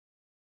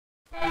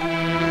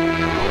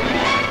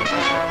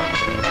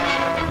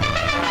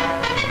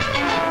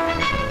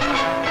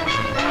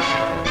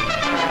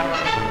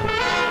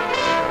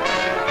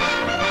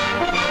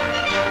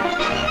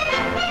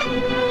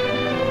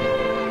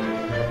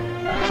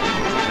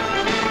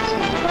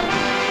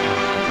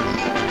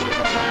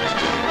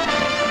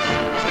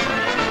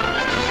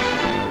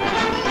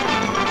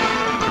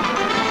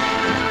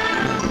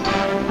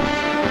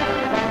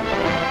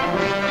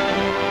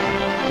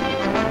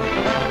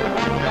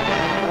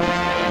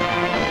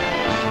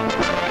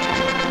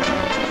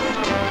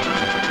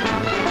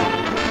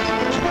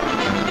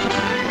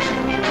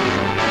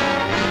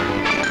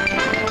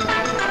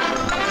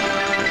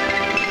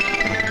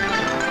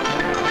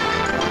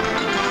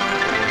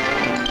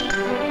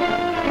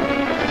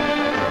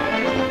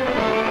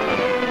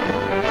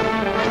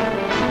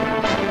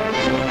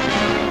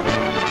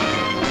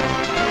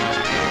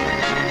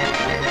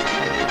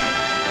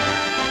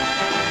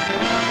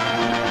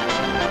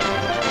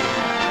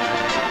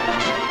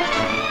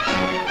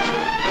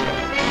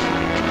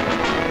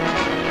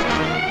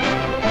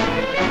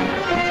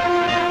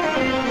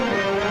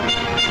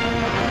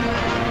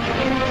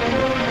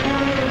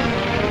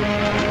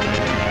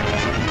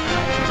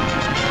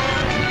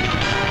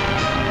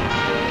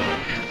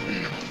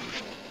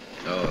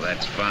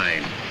That's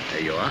fine.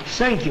 There you are.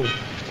 Thank you.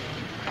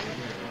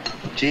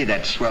 Gee,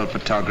 that's swell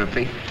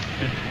photography.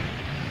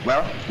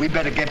 Well, we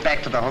better get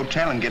back to the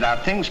hotel and get our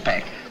things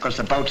packed, because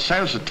the boat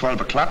sails at 12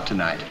 o'clock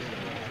tonight.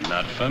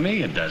 Not for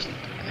me, it doesn't.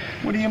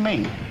 What do you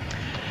mean?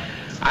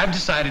 I've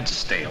decided to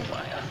stay a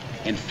while.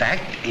 In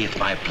fact, if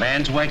my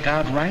plans work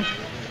out right,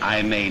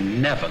 I may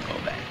never go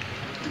back.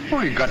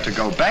 Well, you got to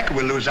go back or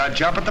we'll lose our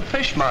job at the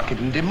fish market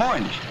in Des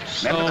Moines.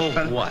 So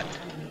what?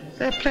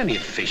 There are plenty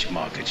of fish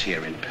markets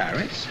here in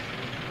Paris.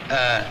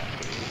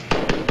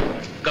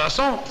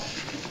 Garçon.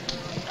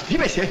 Oui,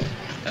 monsieur.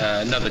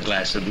 Another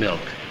glass of milk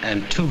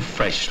and 2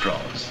 fresh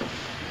straws.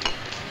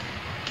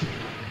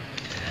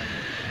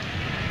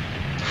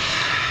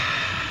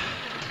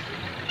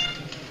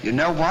 You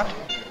know what?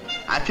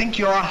 I think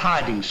you're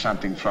hiding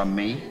something from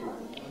me.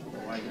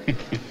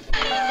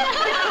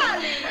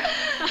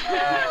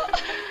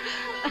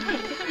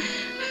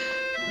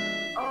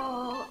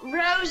 Oh,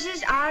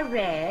 roses are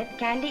red,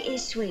 candy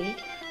is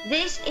sweet.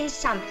 This is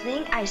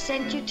something I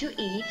sent you to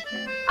eat.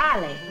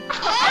 Ali.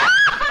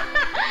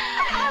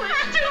 Oh,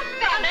 it's too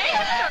funny.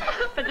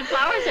 But the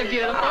flowers are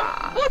beautiful.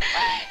 Oh,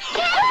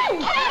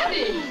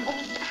 Candy!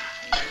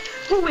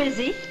 Who is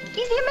he?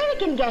 He's the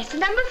American guest,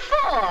 number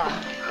 4.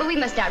 But we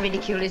must not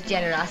ridicule his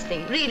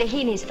generosity. Really, he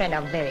and his friend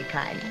are very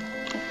kind.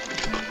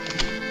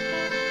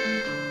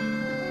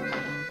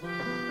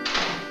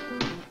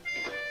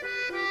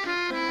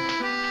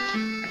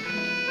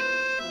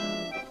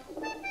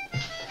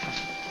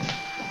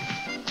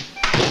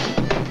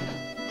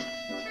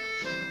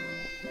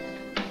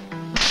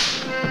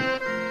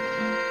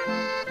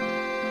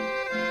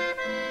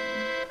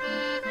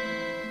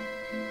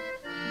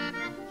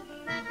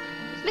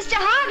 Mr.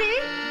 Hardy?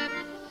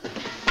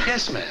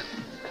 Yes, ma'am.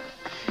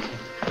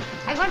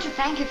 I want to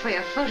thank you for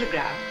your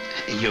photograph.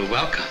 You're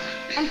welcome.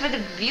 And for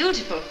the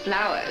beautiful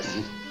flowers.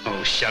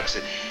 Oh, shucks.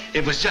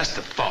 It was just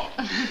a thought.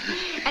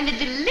 And the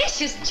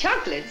delicious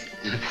chocolates.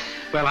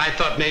 Well, I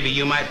thought maybe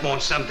you might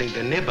want something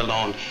to nibble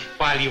on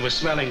while you were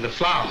smelling the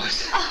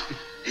flowers. Oh.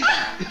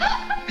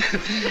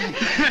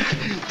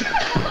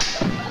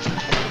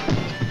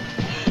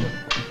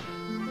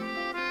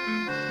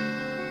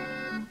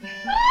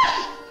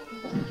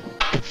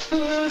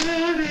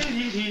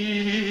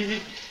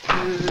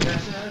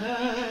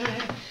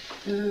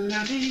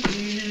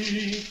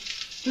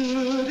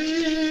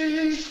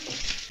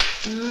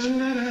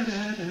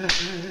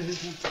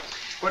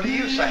 What are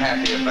you so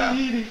happy about?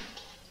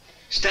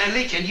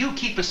 Stanley, can you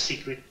keep a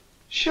secret?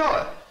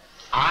 Sure.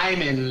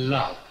 I'm in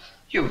love.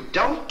 You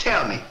don't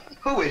tell me.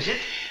 Who is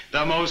it?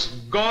 The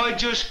most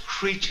gorgeous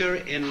creature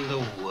in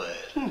the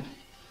world.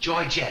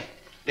 Georgette,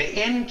 the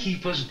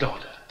innkeeper's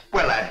daughter.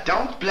 Well, I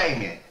don't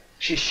blame you.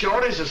 She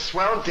sure is a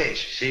swell dish.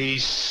 She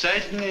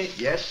certainly...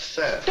 Yes,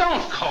 sir.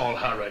 Don't call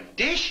her a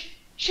dish.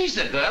 She's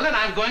the girl that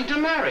I'm going to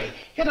marry.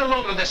 Get a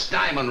load of this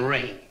diamond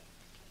ring.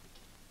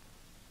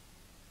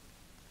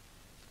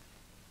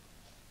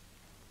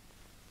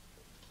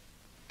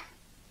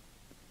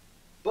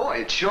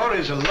 Boy, it sure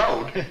is a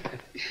load.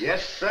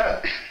 Yes,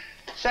 sir.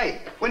 Say,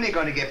 when are you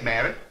going to get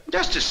married?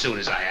 Just as soon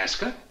as I ask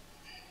her.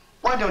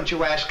 Why don't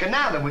you ask her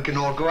now, then we can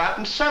all go out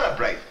and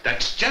celebrate?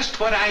 That's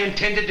just what I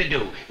intended to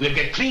do. We'll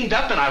get cleaned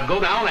up and I'll go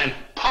down and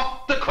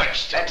pop the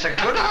question. That's a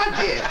good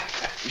idea.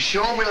 You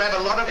sure we'll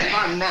have a lot of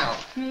fun now.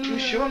 You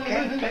sure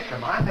can pick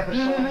them. I never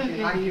saw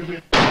anything like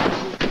you.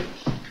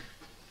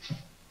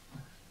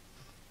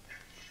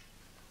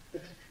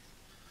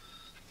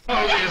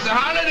 Oh, it's a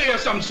holiday of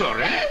some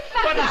sort, eh?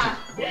 What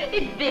is it?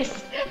 It's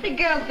this. The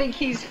girl thinks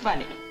he's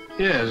funny.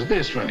 Yes,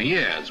 this funny,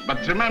 yes.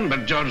 But remember,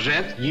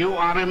 Georgette, you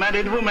are a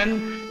married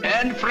woman,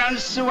 and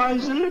Francois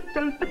is a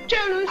little bit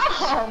jealous.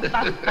 Oh,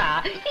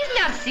 Papa, he's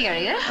not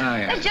serious. Oh,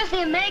 yes. That's just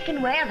the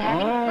American way of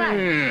having fun.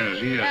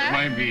 Yes,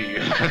 maybe.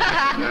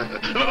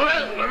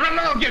 Well, run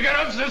along, you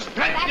girls. There's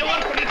plenty of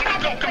work for you to do.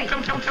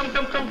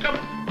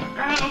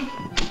 Come.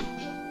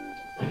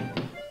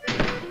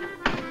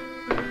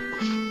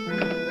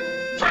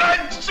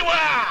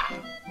 Francois!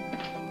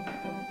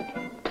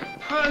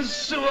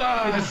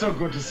 Francois! It is so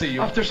good to see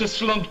you. After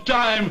such a long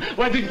time,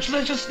 why didn't you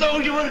let us know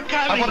you were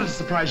coming? I wanted to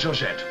surprise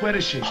Georgette. Where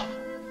is she?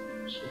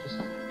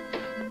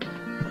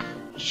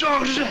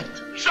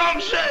 Georgette!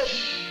 Georgette!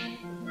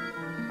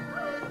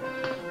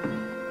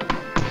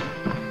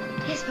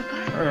 Yes,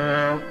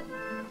 Papa?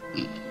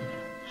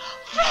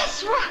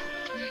 Francois!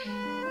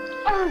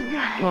 Oh,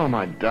 God. Oh,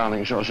 my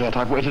darling Georgette,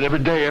 I've waited every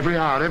day, every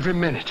hour, every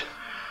minute.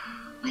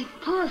 My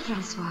poor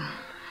Francois.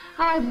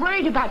 Oh, I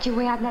worried about you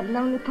way out in that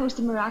lonely post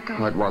in Morocco.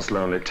 Oh, it was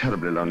lonely,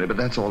 terribly lonely, but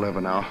that's all over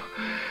now.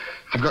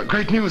 I've got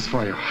great news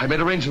for you. I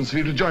made arrangements for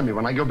you to join me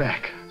when I go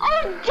back.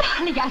 Oh,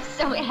 darling, I'm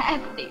so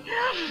happy.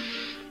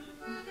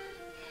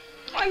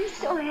 I'm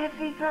so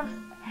happy, Francois.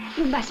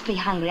 You must be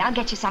hungry. I'll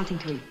get you something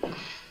to eat.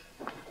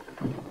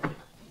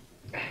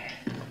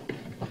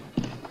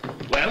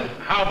 Well,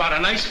 how about a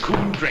nice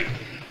cool drink?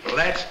 Well,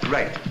 that's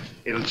great.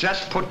 It'll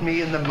just put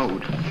me in the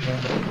mood.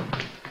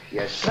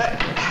 Yes, sir.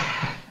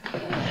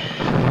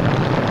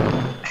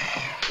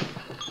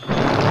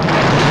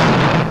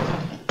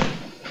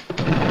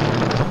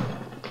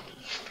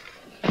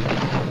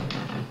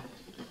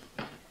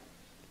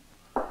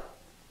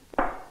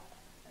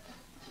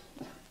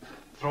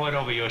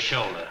 your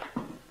shoulder.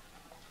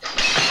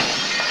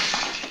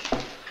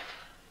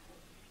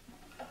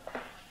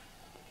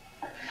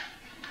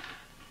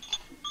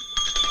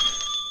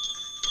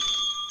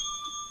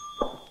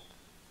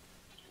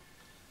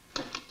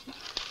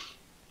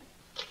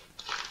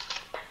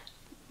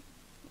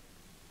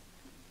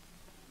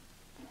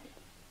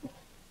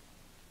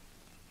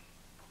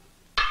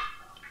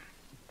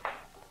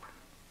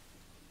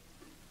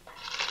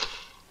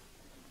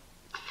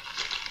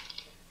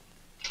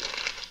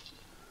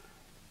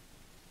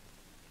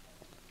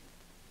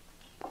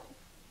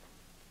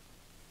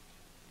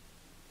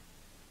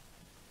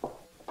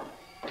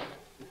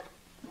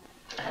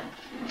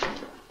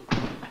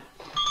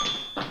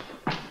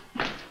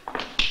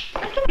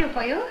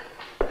 For you?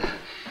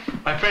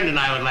 My friend and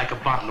I would like a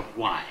bottle of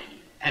wine.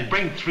 And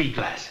bring 3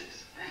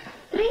 glasses.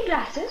 3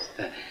 glasses?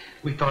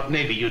 We thought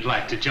maybe you'd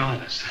like to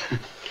join us.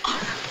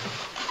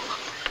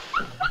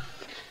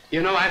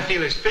 You know, I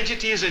feel as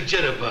fidgety as a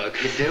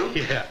jitterbug. You do?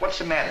 Yeah. What's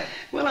the matter?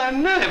 Well,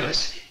 I'm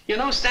nervous. You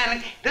know,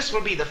 Stanley, this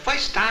will be the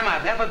first time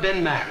I've ever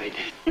been married.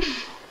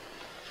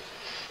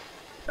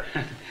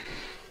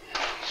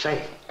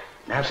 Say,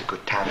 now's a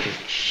good time to...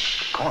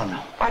 Go on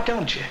now. Why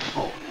don't you?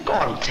 Oh, go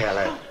on, tell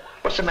her.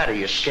 What's the matter?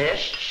 You scared?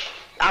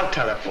 I'll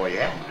tell her for you.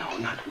 No,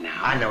 not now.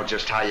 I know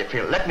just how you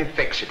feel. Let me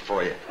fix it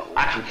for you.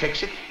 I can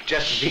fix it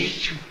just as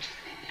easy.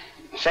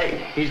 Say,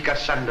 he's got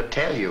something to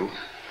tell you.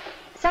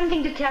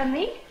 Something to tell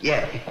me?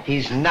 Yeah,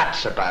 he's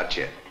nuts about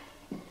you.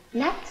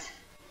 Nuts?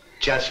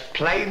 Just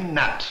plain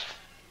nuts.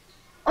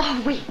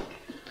 Oh, wait.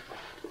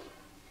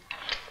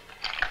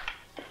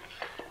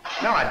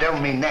 No, I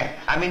don't mean that.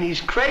 I mean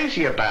he's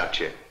crazy about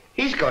you.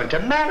 He's going to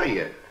marry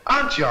you.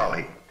 Aren't you,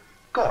 Ollie?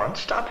 Go on,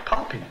 stop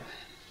popping.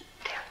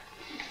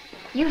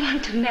 You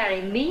want to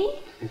marry me?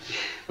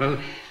 Well,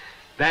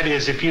 that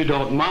is, if you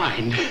don't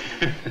mind.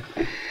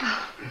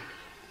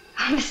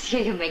 Oh, monsieur,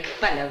 you make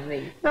fun of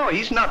me. No,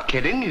 he's not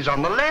kidding. He's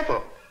on the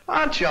level.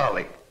 Aren't you,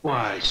 Ollie?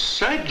 Why,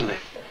 certainly.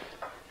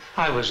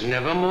 I was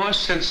never more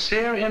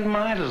sincere in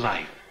my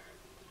life.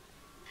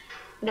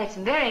 That's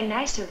very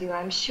nice of you,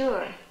 I'm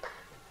sure.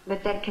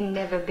 But that can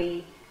never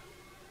be.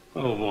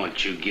 Oh,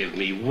 won't you give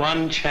me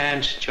one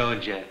chance,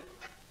 Georgia?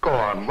 Go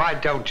on, why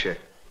don't you?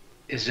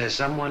 Is there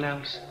someone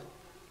else?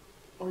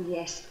 Oh,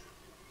 yes.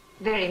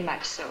 Very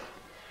much so.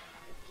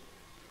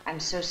 I'm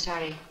so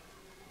sorry.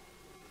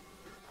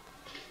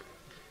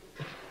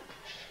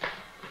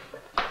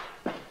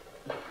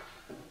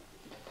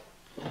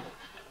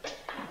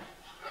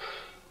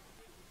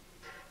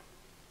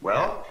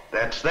 Well,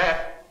 that's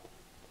that.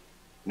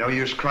 No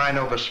use crying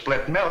over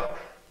spilt milk.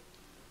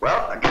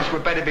 Well, I guess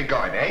we'd better be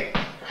going, eh?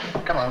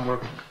 Come on,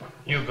 we'll...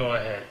 You go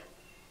ahead.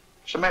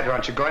 What's the matter?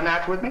 Aren't you going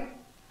out with me?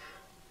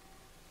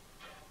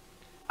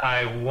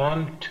 I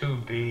want to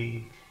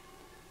be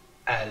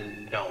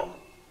alone.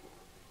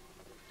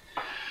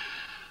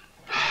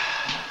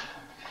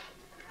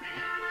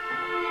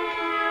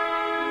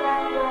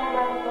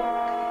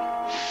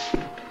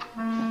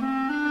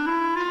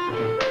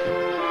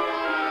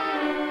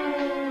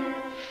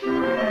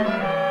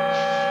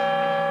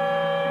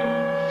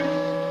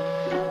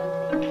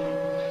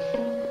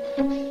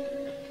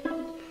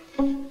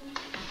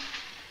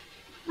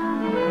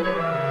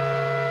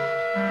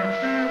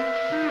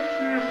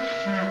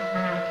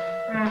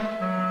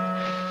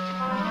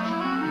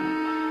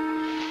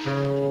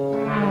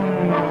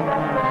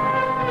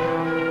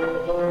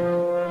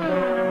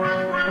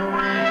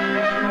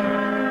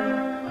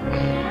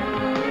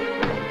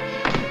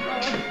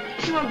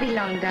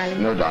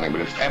 No, darling,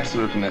 but if it's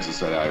absolutely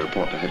necessary, I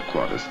report to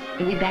headquarters.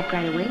 You'll be back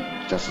right away?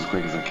 Just as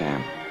quick as I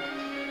can.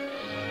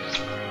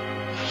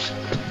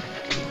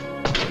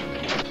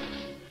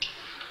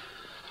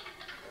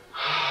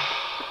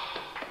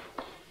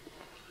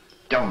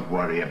 Don't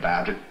worry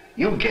about it.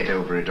 You'll get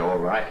over it all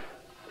right.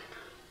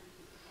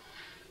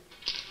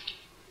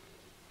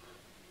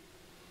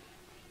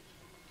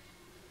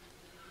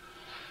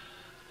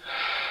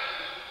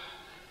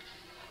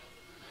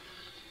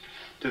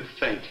 To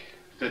think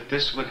that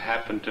this would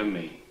happen to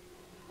me,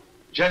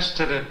 just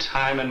at a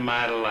time in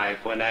my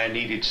life when I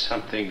needed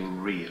something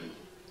real,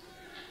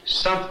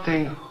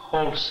 something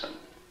wholesome,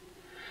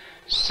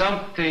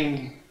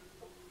 something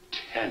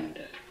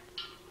tender.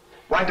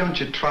 Why don't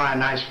you try a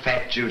nice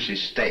fat juicy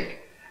steak?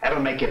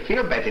 That'll make you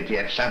feel better if you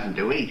have something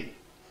to eat.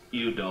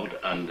 You don't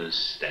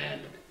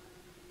understand.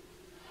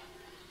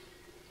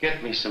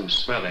 Get me some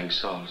smelling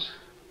salts.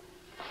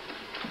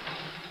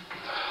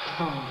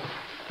 Oh.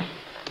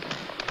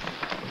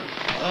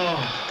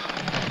 Oh.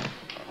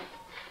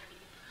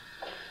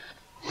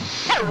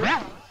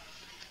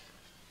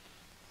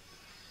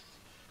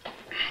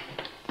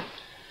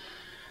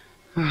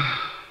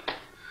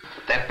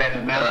 That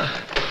better, Mel?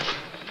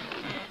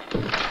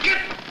 Get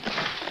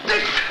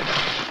this!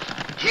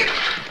 Get!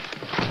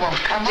 Well,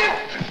 come on.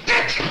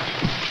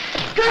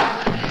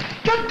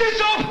 Get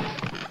this off!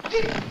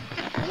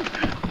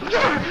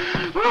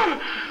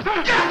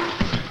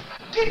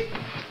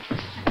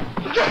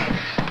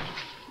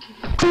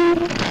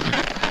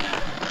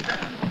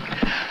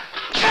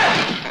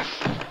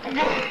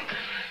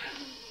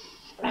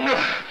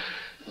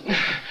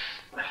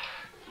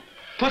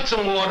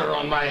 some water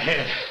on my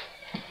head.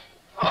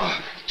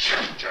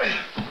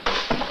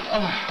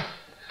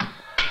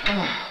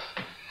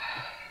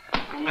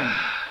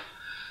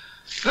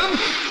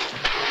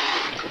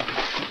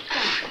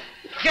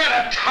 Get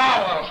a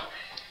towel.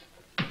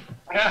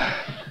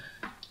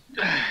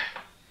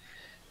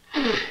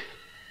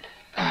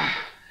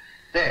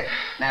 There.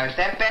 Now, is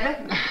that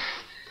better?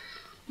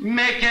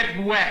 Make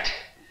it wet.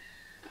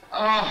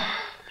 Oh.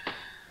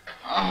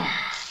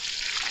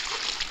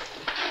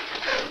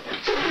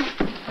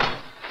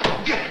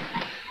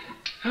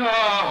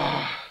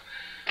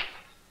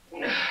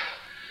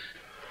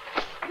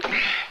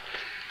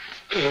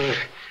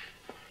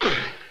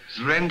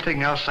 Is there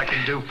anything else I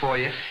can do for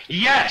you?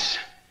 Yes.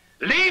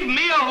 Leave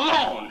me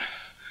alone.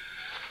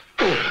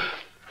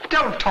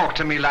 Don't talk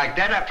to me like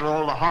that after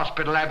all the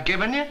hospital I've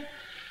given you.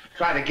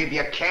 Try to give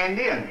you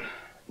candy and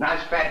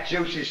nice fat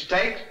juicy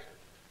steak.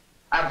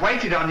 I've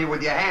waited on you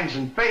with your hands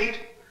and feet.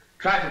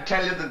 Tried to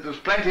tell you that there's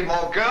plenty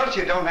more girls.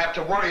 You don't have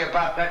to worry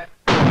about that.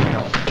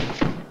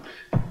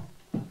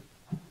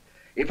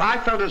 If I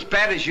felt as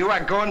bad as you,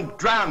 I'd go and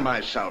drown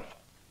myself.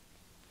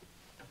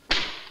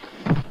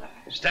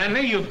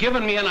 Stanley, you've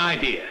given me an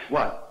idea.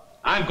 What?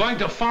 I'm going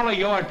to follow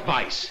your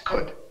advice.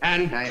 Good.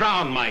 And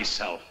drown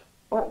myself.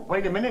 Oh,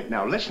 wait a minute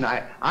now. Listen,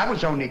 I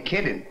was only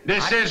kidding.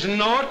 This is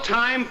no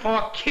time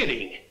for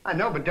kidding. I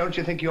know, but don't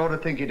you think you ought to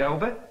think it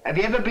over? Have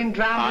you ever been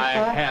drowned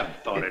before? I have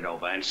thought it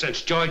over, and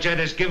since Georgette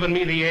has given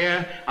me the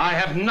air, I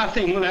have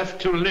nothing left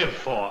to live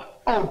for.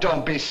 Oh,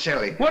 don't be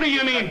silly. What do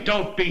you mean,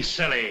 don't be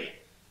silly?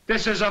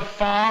 This is a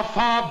far,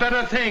 far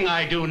better thing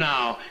I do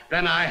now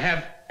than I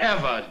have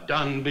ever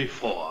done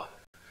before.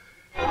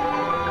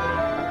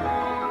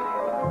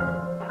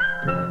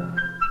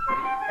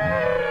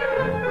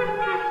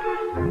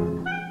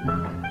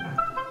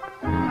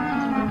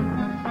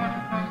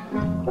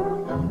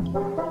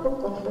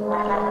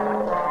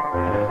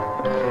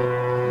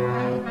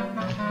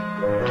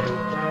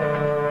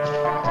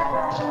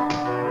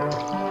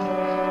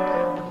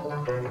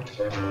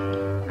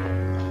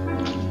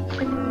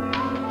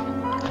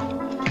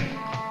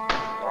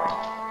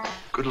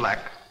 Good luck.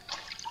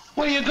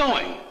 Where are you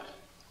going?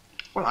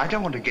 Well, I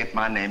don't want to get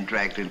my name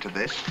dragged into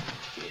this.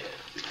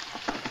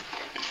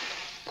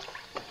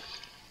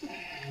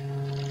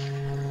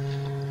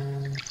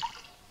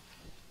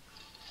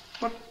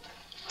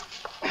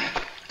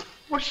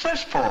 What's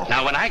this for?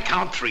 Now, when I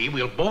count 3,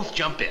 we'll both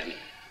jump in.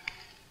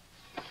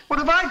 What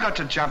have I got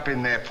to jump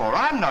in there for?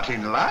 I'm not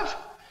in love.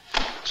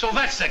 So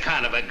that's the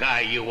kind of a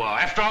guy you are.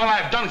 After all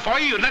I've done for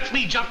you, you let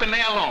me jump in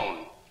there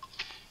alone.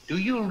 Do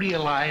you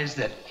realize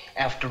that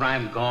after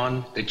I'm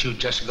gone, that you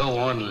just go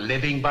on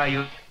living by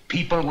you?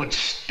 People would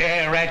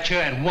stare at you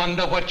and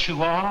wonder what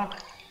you are,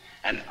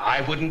 and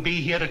I wouldn't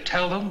be here to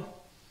tell them.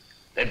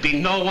 There'd be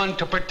no one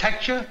to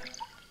protect you.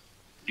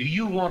 Do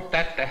you want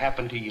that to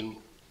happen to you?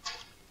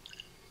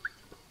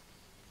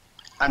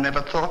 I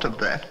never thought of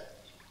that.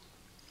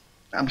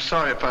 I'm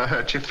sorry if I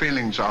hurt your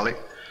feelings, Ollie.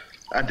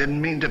 I didn't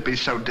mean to be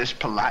so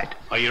dispolite.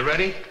 Are you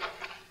ready?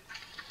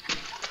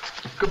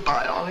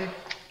 Goodbye, Ollie.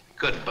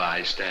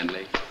 Goodbye,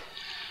 Stanley.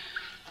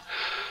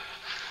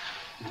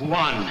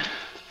 1,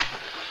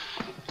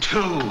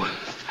 2.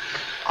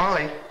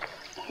 Ollie.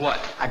 What?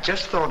 I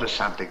just thought of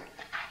something.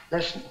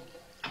 Listen,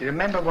 you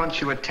remember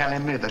once you were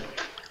telling me that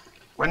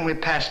when we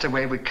passed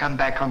away, we'd come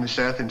back on this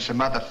earth in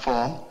some other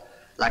form?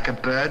 Like a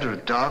bird or a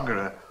dog or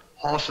a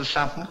horse or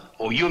something?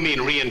 Oh, you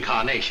mean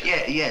reincarnation?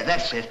 Yeah,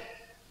 that's it.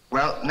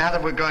 Well, now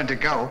that we're going to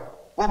go,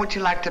 what would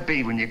you like to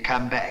be when you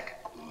come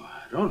back? Oh,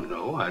 I don't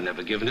know. I've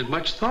never given it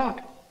much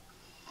thought.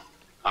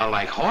 I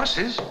like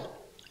horses.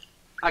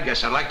 I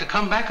guess I'd like to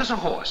come back as a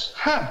horse.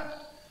 Huh.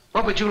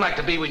 What would you like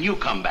to be when you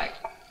come back?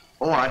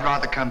 Oh, I'd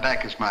rather come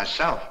back as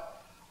myself.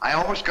 I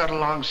always got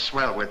along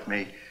swell with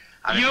me.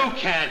 You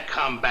can't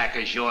come back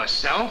as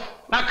yourself.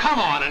 Now, come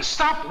on and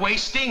stop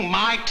wasting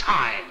my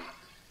time.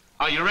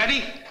 Are you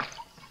ready?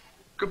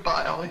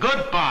 Goodbye, Ollie.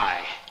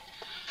 Goodbye.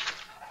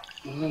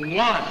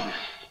 1,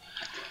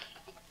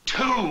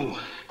 2.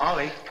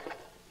 Ollie,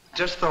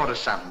 just thought of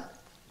something.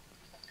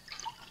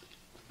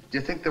 Do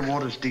you think the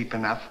water's deep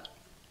enough?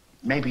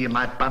 Maybe you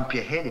might bump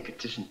your head if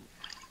it isn't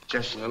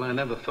just... Well, I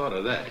never thought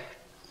of that.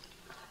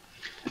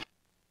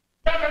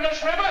 Jump in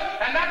this river,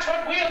 and that's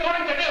what we're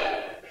going to do.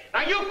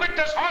 Now, you quit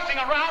this horsing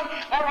around,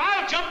 or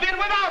I'll jump in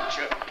without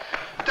you.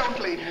 Don't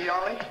leave me,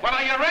 Ollie. Well,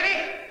 are you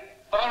ready?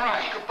 All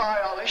right. Goodbye,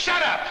 Ollie.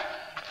 Shut up.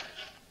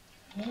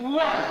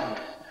 1,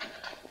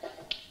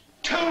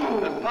 2.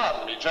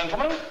 Pardon me,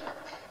 gentlemen.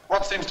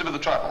 What seems to be the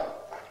trouble?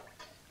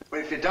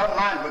 Well, if you don't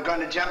mind, we're going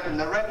to jump in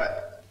the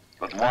river.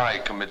 But why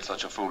commit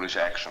such a foolish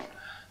action?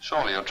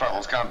 Surely your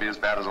troubles can't be as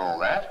bad as all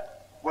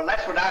that. Well,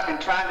 that's what I've been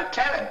trying to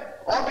tell him.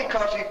 All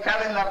because he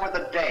fell in love with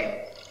a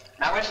dame.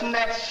 Now, isn't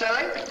that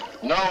silly?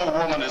 No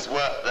woman is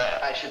worth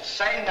that. I should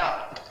say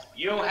not.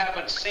 You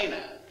haven't seen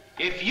her.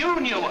 If you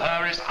knew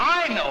her as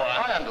I know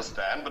her... I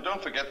understand, but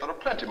don't forget there are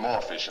plenty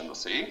more fish in the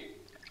sea.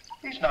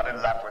 He's not in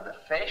love with a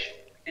fish.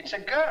 It's a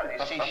girl,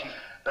 you see.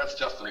 That's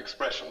just an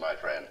expression, my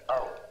friend.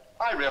 Oh.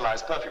 I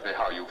realize perfectly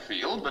how you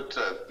feel, but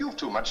you've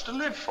too much to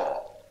live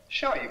for.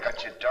 Sure, you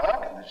got your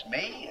dog, and there's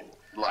me, and...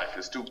 Life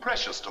is too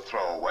precious to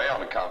throw away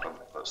on account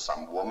of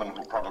some woman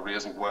who probably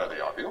isn't worthy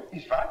of you.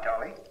 He's right,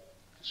 Dolly.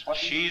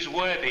 She's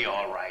worthy,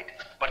 all right.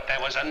 But there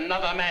was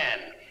another man.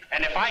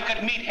 And if I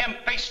could meet him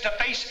face to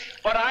face,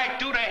 what I'd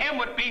do to him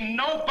would be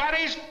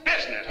nobody's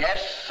business.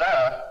 Yes,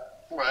 sir.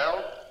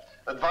 Well,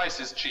 advice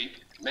is cheap.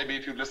 Maybe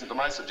if you'd listen to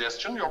my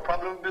suggestion, your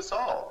problem would be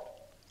solved.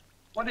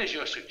 What is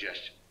your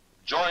suggestion?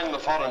 Join the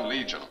Foreign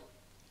Legion.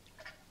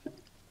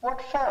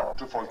 What for?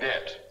 To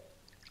forget.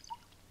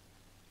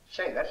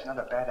 Say, that's not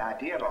a bad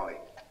idea, Ollie.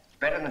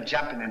 Better than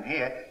jumping in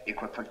here. You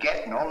could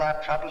forget and all our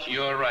troubles.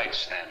 You're right,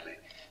 Stanley.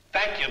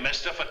 Thank you,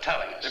 mister, for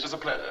telling us. It was a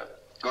pleasure.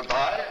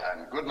 Goodbye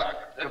and good luck.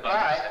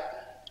 Goodbye.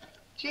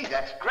 Gee,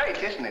 that's great,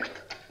 isn't it?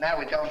 Now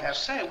we don't have...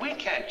 Say, we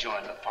can't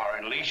join the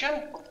Foreign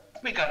Legion.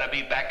 We gotta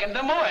be back in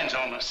Des Moines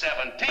on the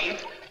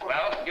 17th.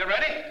 Well, you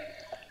ready?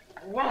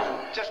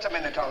 One. Just a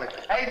minute, Ollie.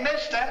 Hey,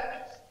 mister.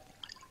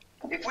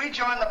 If we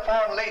join the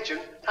Foreign Legion,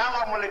 how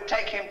long will it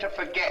take him to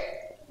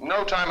forget?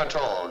 No time at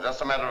all.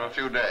 Just a matter of a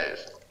few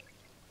days.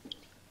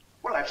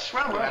 Well, that's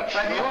swell. We'll have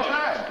plenty of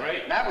time.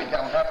 Great. Now we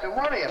don't have to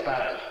worry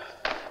about it.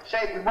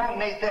 Say, we won't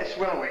need this,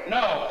 will we?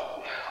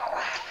 No.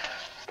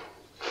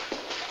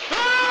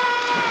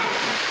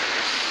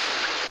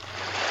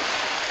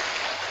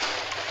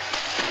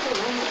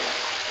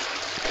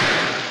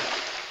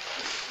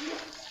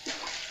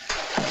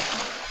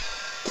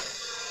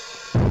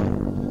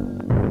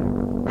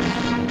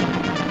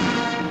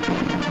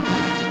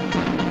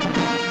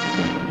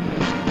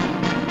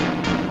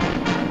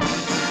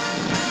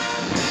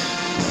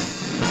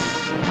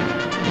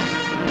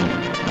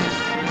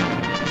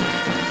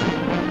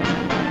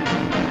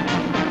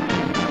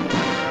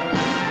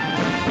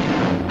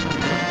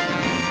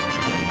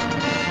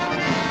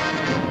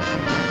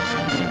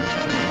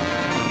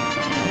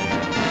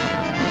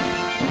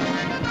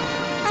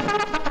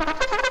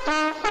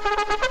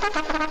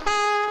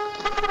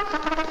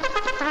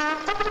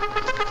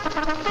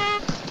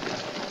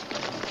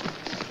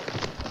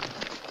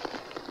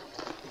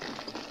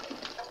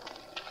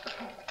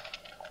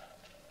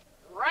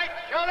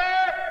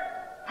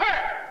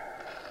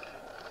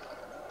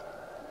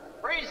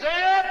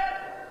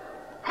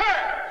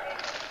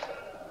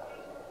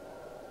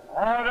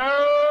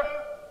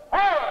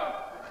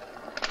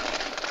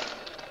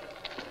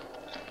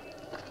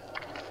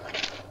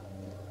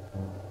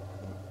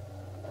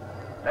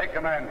 Take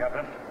command,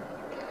 Captain.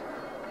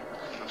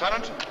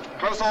 Lieutenant,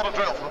 close order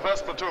drill for the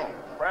first platoon.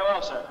 Very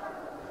well, sir.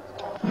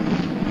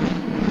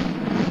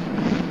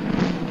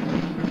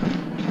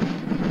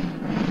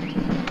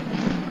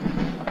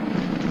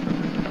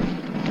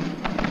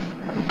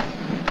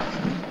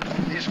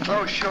 These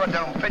clothes sure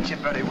don't fit you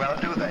very well,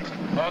 do they?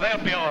 Oh,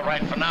 they'll be all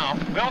right for now.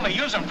 We only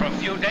use them for a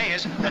few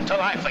days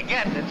until I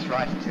forget. That's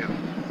right, too.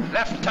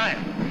 Left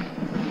time.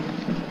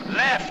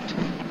 Left.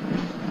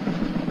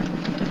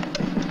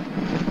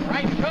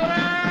 Right shoulder.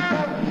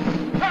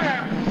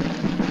 Fire.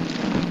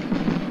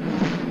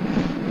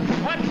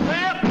 One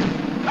left.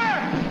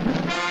 Fire.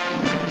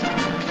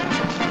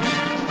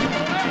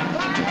 Left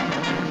fire.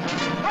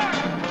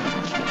 Fire.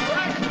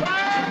 Right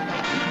fire.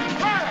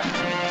 Fire.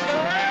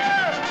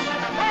 Left.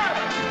 Fire.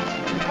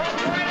 One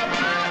right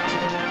about.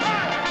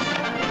 Fire.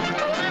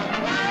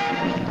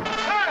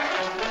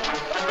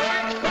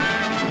 Left fire. Fire. Right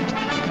fire.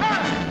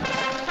 Fire.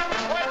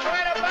 One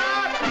right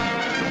about.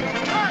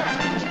 Fire.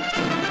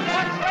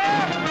 What's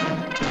left?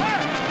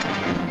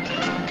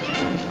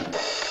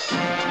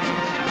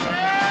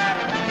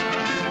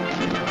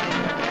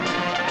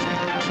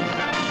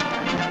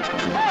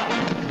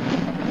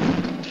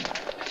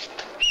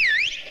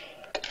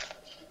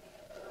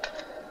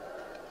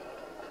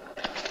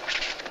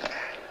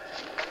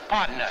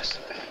 Pardon us.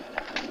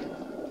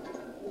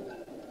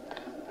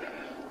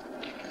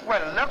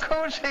 Well, look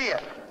who's here.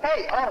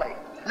 Hey, Ollie,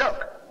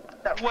 look.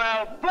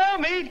 Well, blow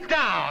me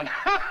down.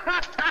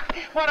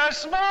 What a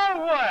small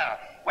world.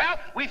 Well,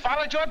 we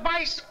followed your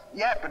advice.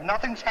 Yeah, but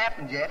nothing's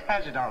happened yet,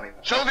 has it, Ollie?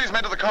 Show these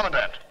men to the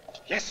commandant.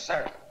 Yes,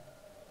 sir.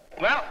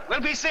 Well,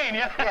 we'll be seeing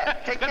you. Yeah,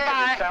 take care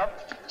of yourself.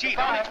 Gee,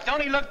 Goodbye.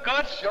 don't he look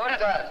good? Sure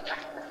does.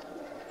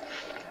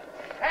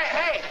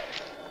 Hey,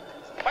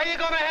 where you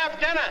gonna have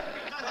dinner?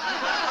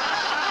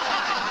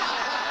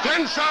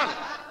 Attention!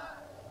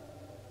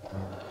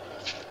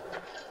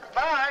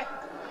 Bye.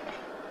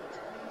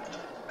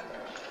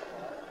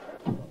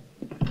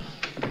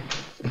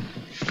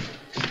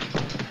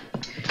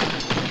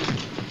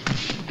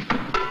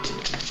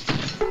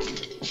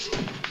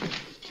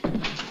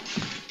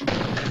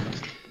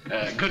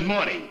 Good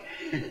morning.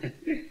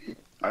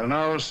 I'll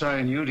now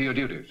assign you to your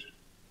duties.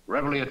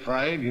 Reveille at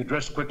 5, you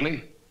dress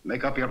quickly,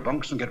 make up your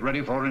bunks and get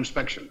ready for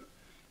inspection.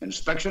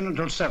 Inspection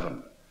until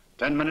 7.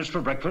 10 minutes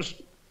for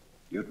breakfast.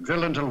 You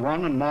drill until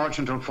 1 and march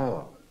until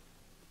 4.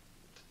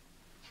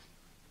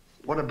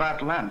 What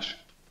about lunch?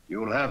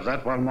 You'll have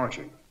that while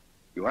marching.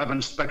 You have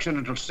inspection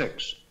until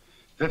 6.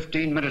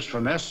 15 minutes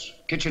for mess,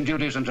 kitchen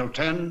duties until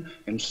 10,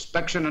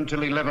 inspection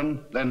until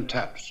 11, then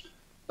taps.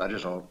 That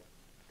is all.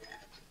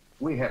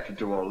 We have to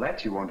do all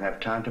that. You won't have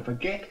time to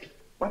forget.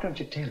 Why don't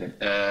you tell him?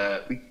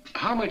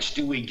 How much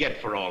do we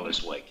get for all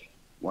this work?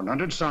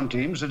 100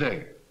 centimes a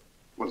day.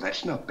 Well,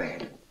 that's not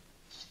bad.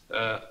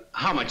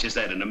 How much is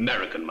that in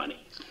American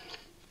money?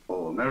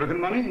 Oh, American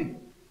money?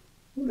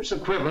 Well, it's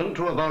equivalent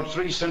to about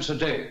 3 cents a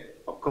day.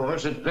 Of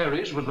course, it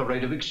varies with the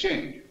rate of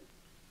exchange.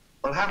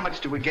 Well, how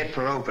much do we get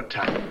for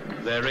overtime?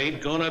 There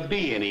ain't gonna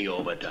be any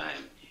overtime.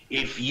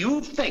 If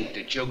you think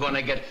that you're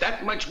gonna get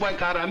that much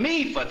work out of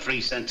me for 3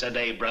 cents a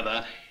day,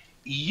 brother,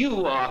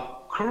 you are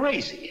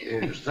crazy.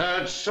 Is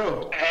that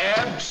so?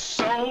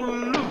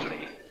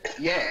 Absolutely.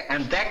 Yeah,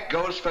 and that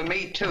goes for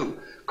me, too.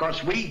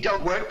 Because we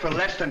don't work for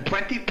less than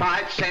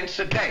 25 cents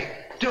a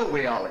day. Do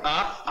we, Ollie?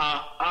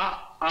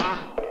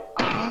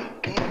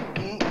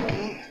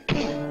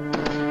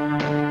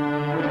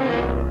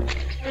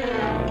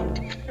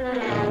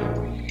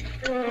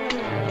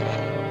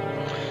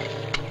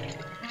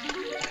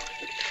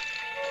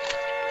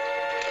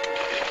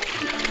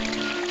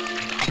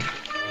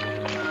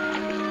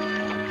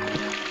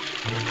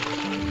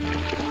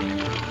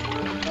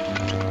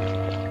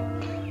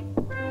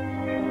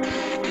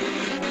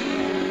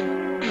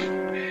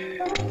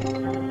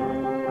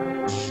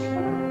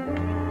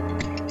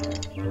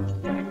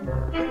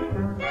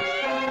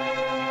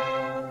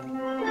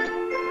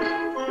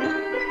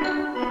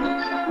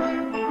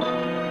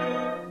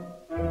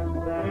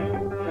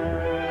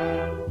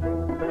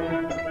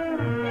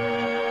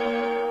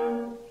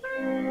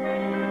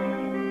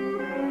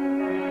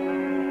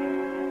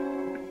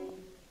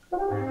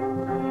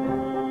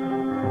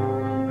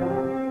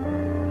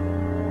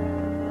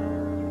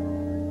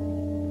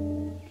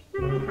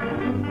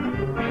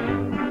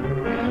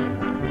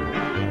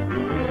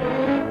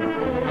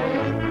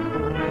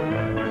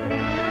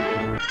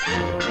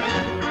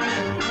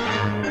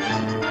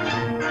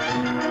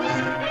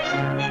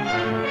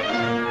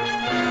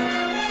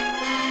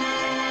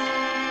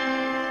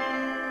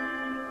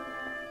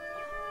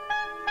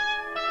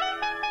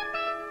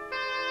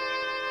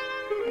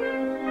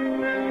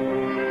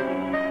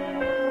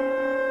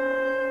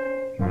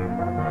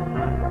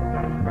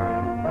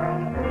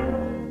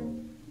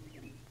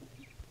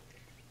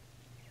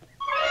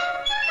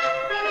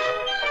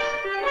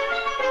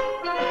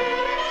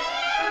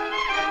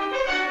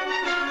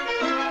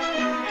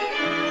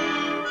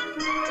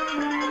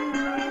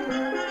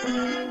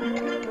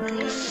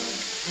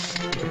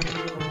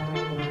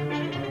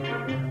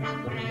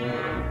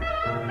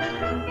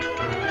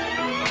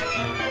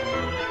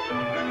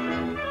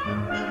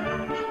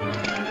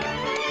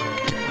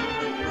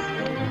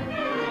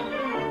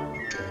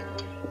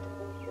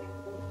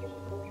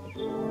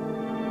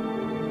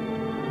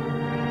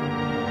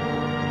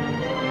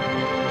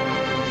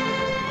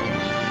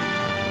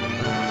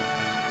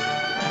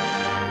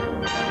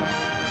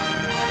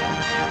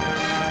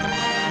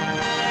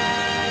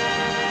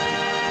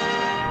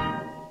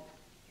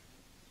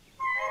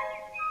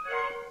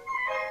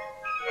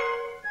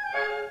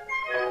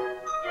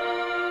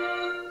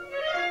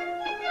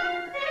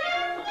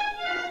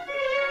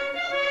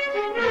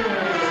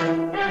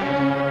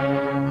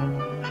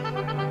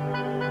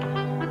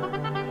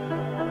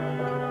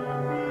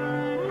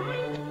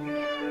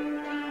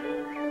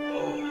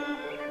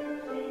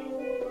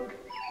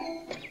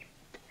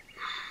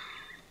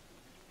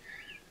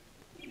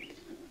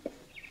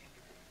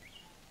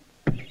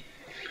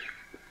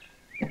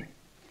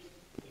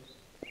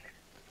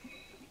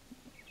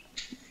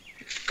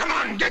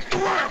 Get to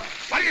work!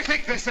 What do you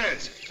think this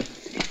is?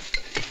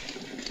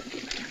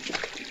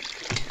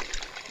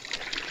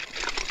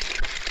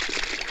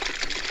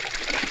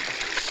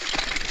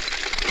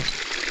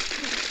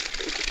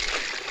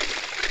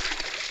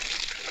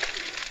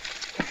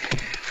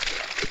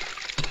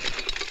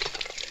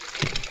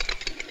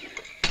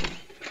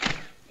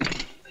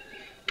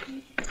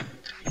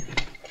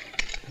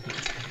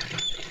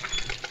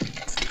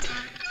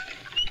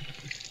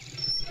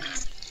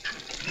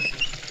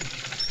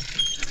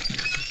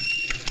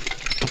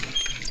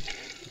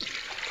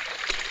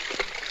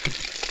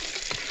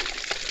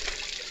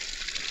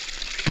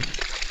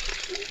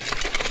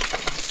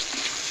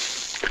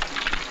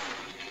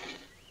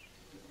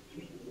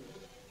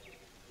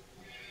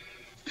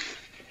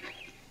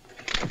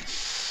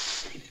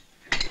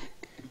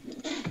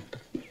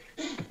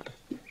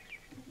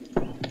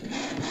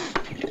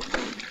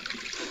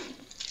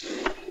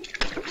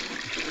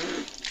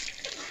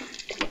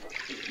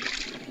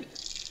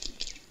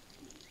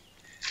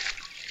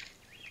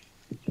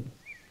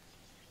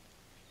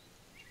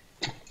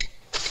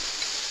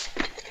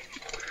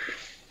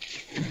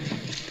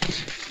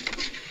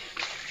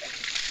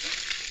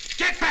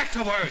 Back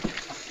to work.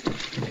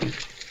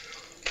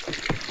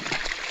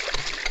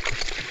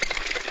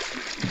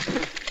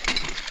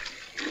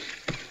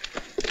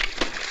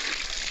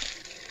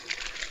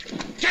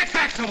 Get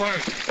back to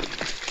work.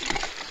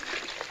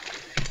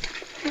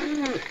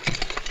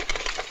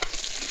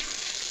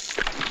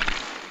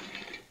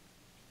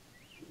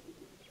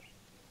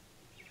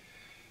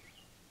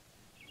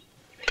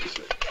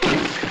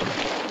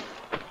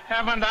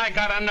 Haven't I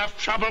got enough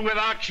trouble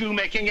without you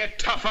making it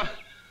tougher?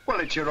 Well,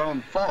 it's your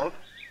own fault.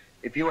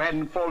 If you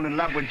hadn't fallen in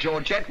love with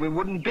Georgette, we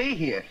wouldn't be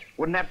here.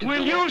 Wouldn't have to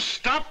Will do you it.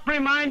 stop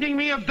reminding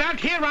me of that?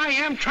 Here I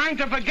am trying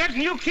to forget,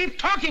 and you keep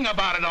talking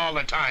about it all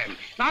the time.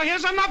 Now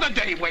here's another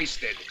day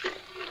wasted.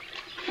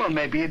 Well,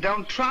 maybe you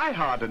don't try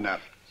hard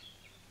enough.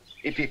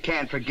 If you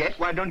can't forget,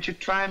 why don't you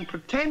try and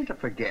pretend to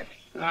forget?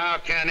 How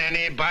can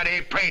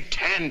anybody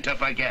pretend to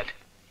forget?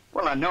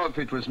 Well, I know if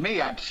it was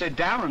me, I'd sit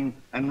down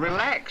and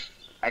relax.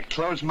 I'd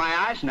close my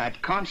eyes and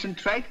I'd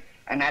concentrate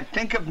and I'd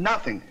think of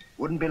nothing.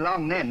 Wouldn't be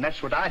long then.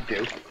 That's what I'd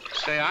do.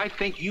 Say, I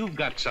think you've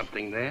got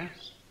something there.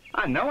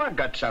 I know I've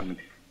got something.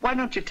 Why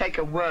don't you take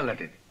a whirl at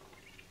it?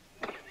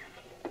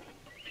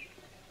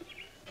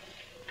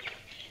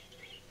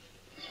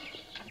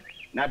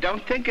 Now,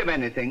 don't think of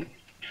anything.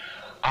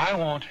 I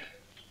won't.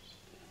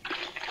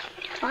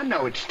 I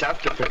know it's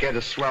tough to forget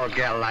a swell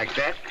gal like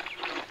that.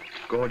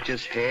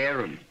 Gorgeous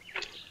hair and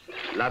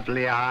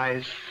lovely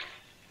eyes,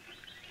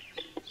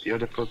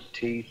 beautiful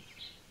teeth,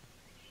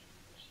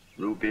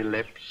 ruby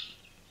lips.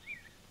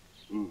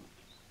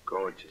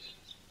 Gorgeous.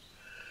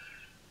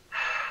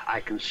 I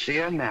can see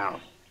her now.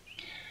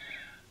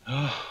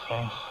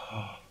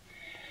 Oh.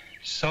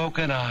 So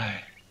can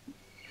I.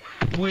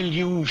 Will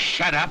you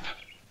shut up?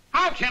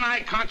 How can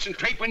I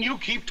concentrate when you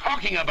keep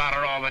talking about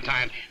her all the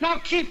time? Now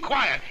keep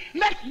quiet.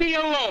 Let me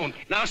alone.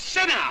 Now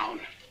sit down.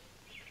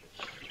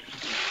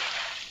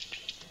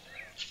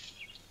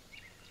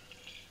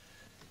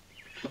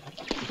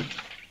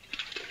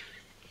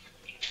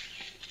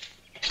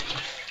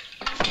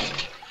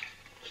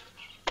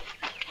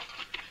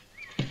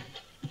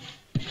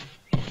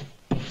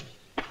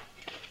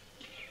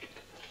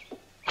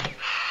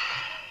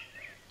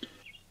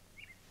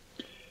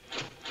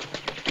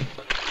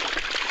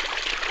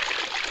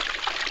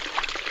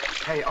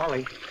 Hey,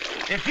 Ollie.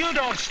 If you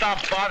don't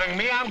stop bothering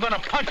me, I'm going to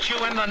punch you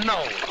in the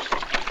nose.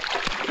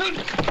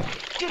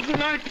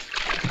 Didn't I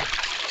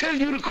tell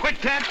you to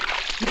quit that?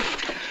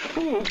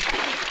 Oh.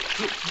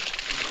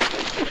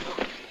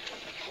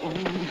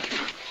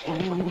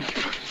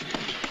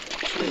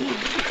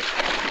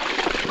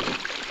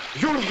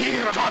 You'll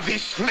hear about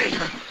this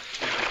later.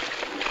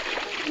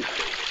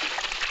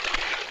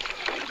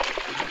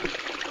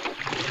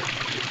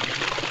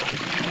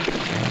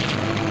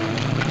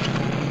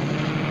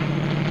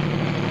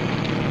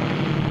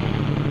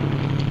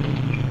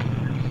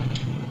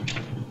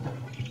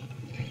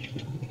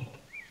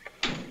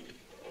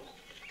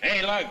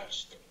 Hey,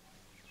 Lugs.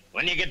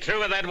 When you get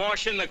through with that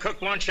washing, the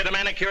cook wants you to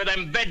manicure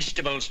them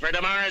vegetables for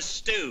tomorrow's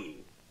stew.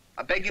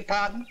 I beg your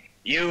pardon?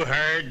 You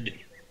heard.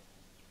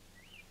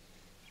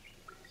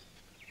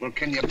 Well,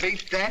 can you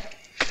beat that?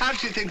 How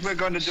do you think we're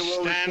going to do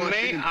all this Stanley,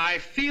 washing? I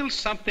feel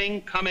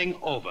something coming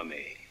over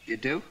me. You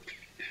do?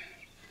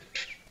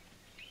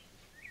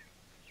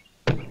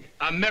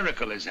 A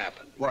miracle has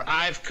happened. What?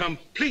 I've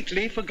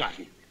completely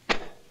forgotten.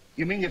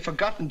 You mean you've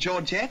forgotten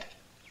Georgette?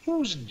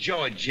 Who's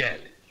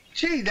Georgette?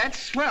 Gee, that's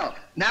swell.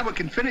 Now we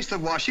can finish the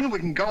washing and we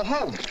can go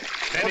home.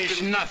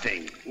 Finish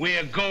nothing.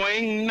 We're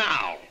going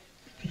now.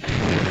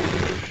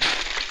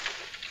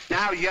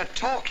 Now you're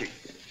talking.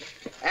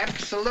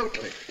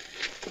 Absolutely.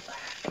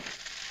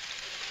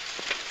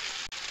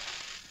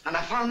 And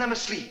I found them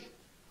asleep.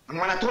 And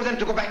when I told them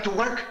to go back to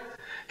work,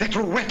 they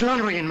threw wet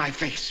laundry in my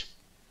face.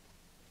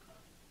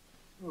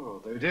 Oh,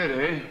 they did,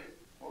 eh?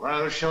 Well,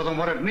 I'll show them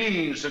what it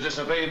means to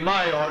disobey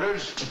my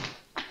orders.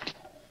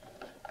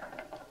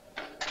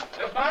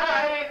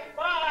 Goodbye.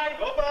 Bye.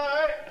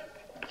 Goodbye.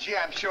 Gee,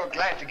 I'm sure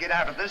glad to get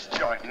out of this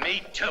joint.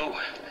 Me too.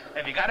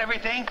 Have you got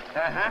everything?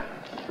 Uh-huh.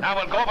 Now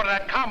we'll go over to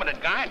that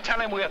commandant guy and tell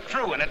him we're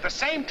through, and at the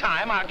same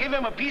time, I'll give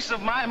him a piece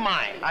of my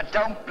mind. I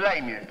don't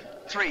blame you.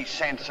 3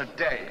 cents a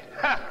day.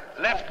 Ha!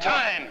 Left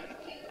turn.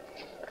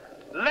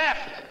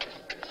 Left.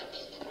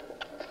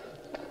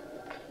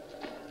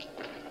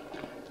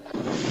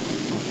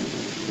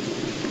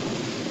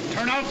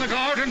 Turn out the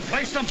guard and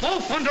place them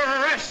both under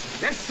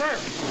arrest. Yes, sir.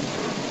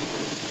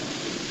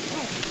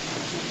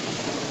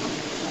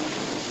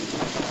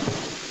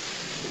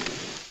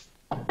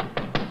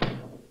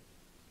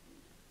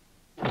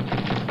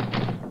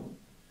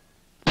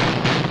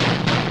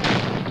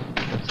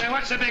 Say,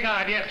 what's the big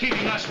idea of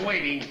keeping us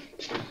waiting?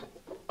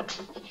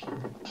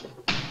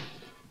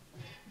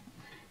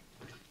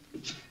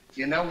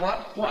 You know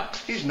what?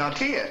 What? He's not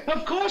here.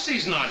 Of course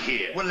he's not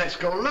here. Well, let's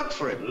go look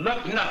for him.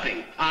 Look,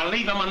 nothing. I'll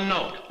leave him a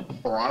note.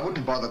 Oh, I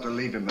wouldn't bother to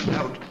leave him a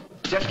note.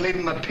 Just leave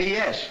him a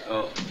P.S.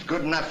 Oh.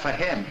 Good enough for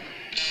him.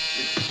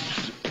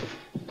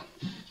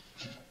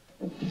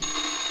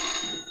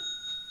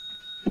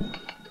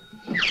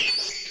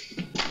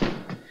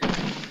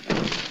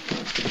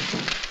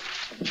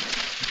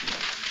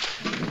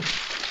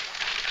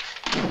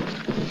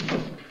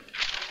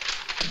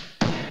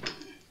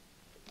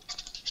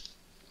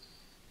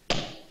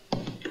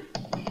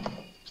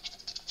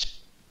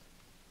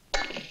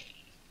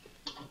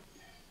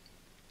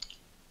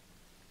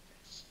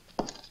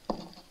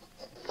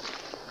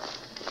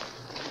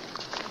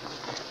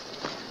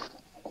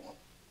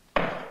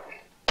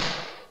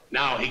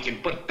 Now he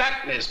can put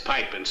that in his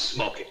pipe and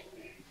smoke it.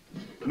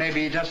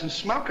 Maybe he doesn't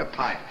smoke a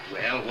pipe.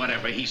 Well,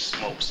 whatever he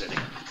smokes it.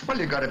 Well,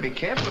 you gotta be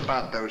careful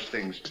about those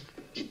things.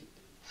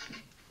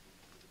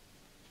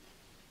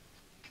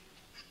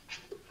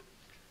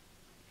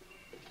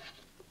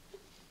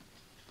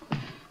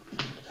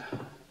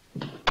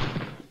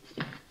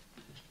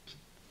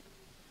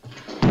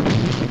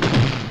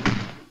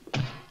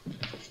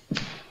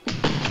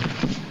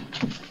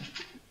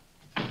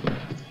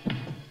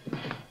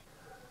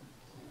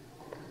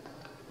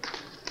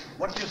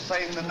 What did you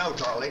say in the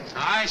note, Ollie?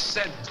 I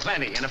said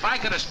plenty, and if I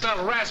could have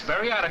spelled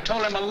raspberry, I'd have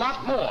told him a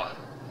lot more.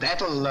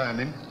 That'll learn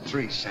him.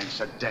 3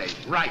 cents a day.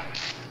 Right.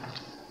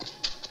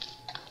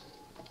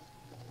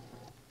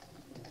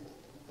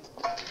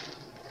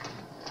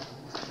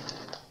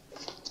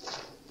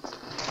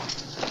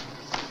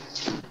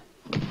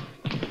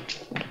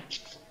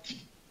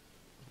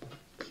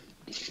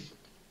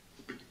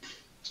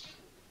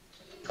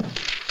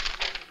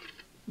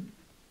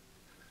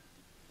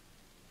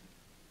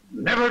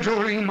 Never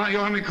during my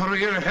army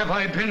career have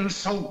I been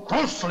so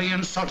grossly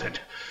insulted.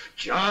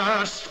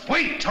 Just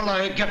wait till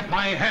I get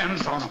my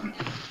hands on him.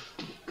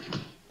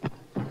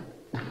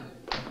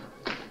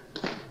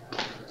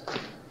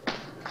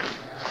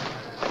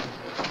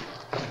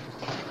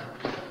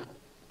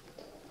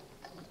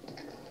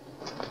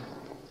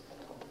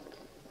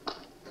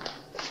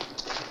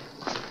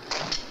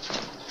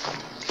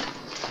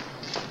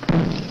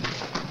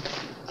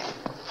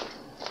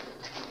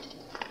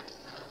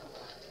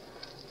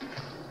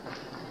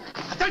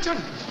 Attention!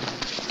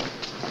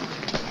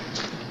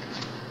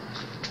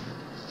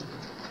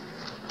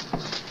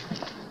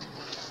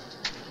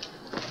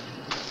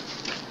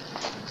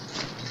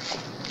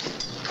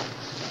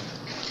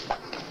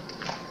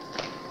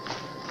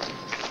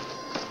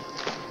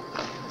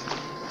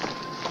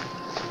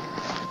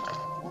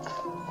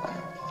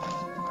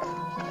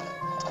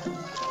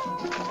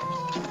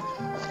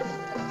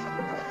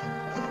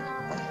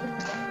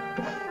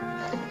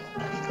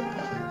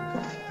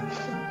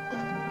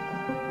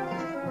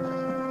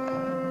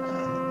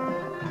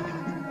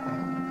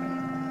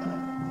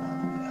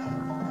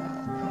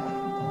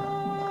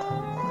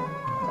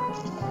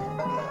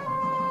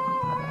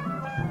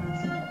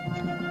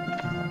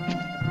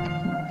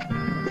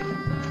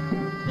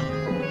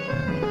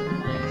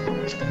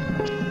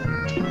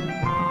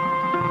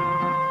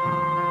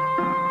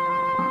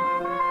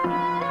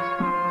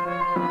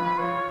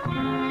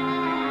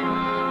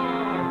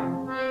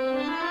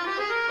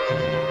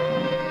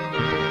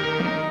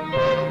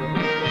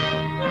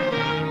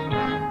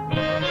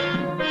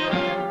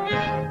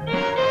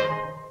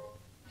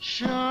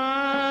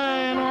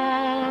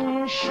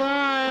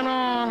 Shine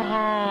on,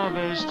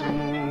 harvest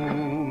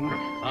moon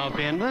up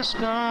in the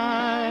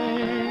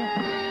sky.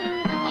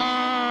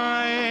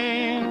 I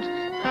ain't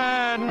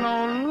had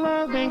no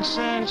loving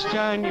since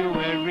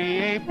January,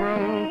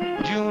 April,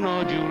 June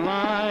or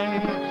July.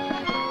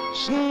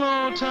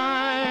 Snow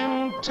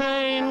time,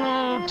 tain't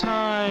no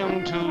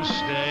time to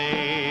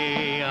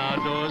stay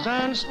outdoors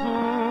and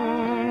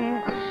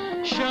spoon.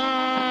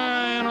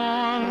 Shine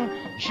on,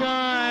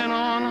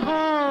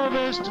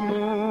 harvest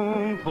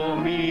moon for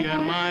me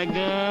and my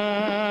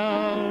girl.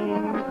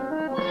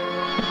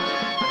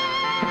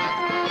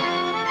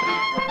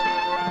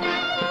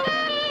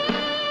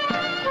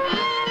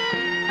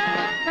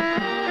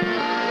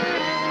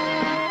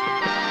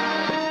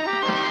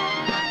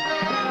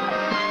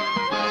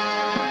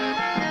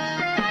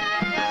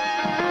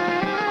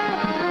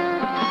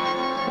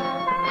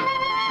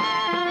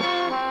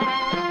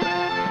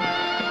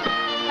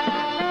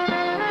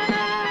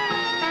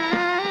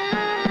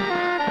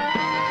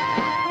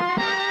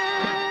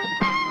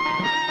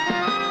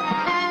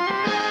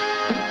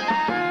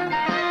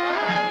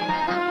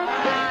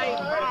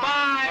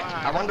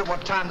 I wonder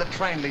what time the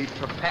train leaves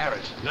for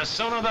Paris. The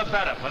sooner the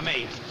better for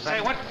me.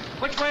 Say,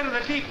 which way to the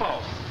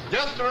depot?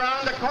 Just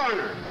around the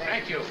corner.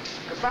 Thank you.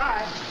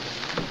 Goodbye.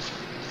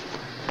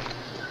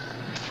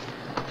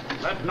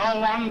 Let no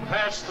one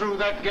pass through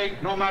that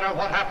gate, no matter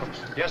what happens.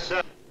 Yes,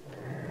 sir.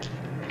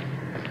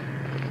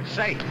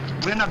 Say,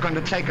 we're not going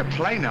to take a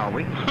plane, are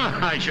we?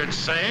 I should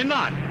say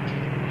not.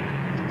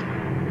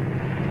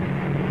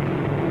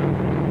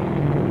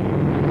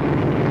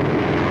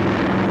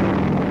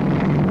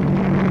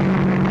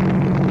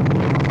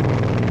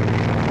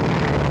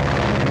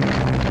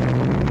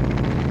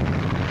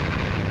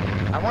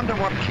 I wonder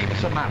what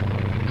keeps them up.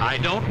 I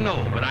don't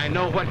know, but I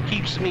know what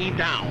keeps me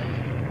down.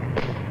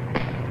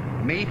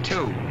 Me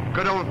too.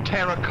 Good old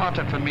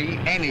terracotta for me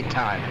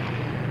anytime.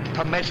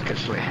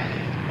 Promiscuously.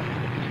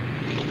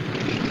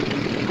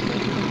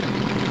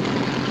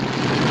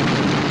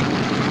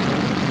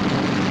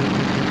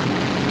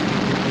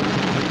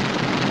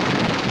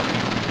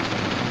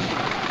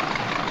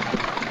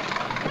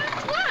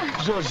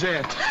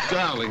 Georgette,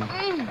 darling.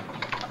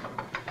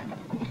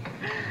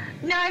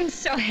 Now I'm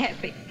so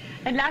happy.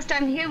 At last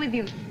I'm here with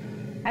you.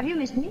 Have you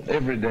missed me?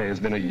 Every day has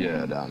been a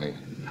year, darling.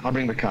 I'll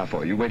bring the car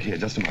for you. Wait here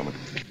just a moment.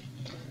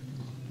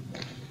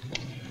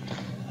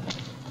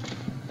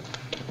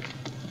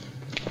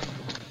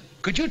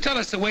 Could you tell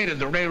us the way to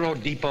the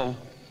railroad depot?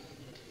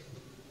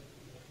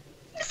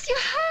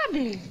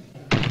 Hardy.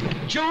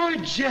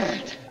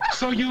 Georgette,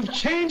 so you've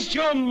changed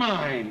your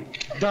mind.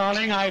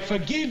 Darling, I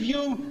forgive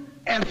you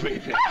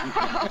everything.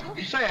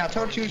 Say, I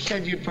thought you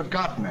said you'd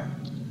forgotten her.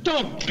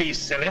 Don't be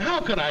silly. How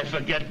could I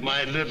forget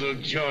my little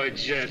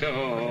Georgette?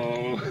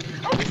 Oh.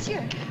 Oh,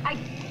 monsieur,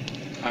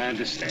 I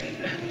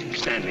understand.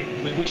 Stanley,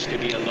 we wish to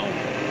be alone.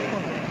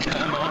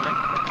 Come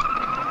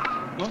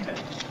on. Go ahead.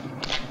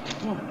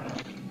 Go on.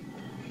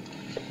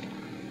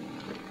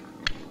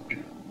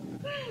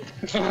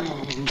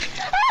 Oh.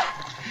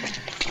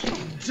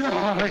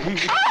 Darling.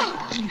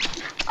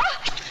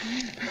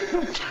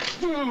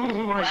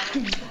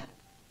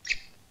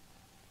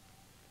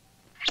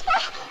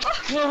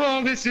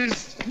 Oh, this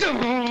is...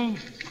 Oh,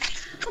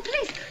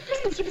 please,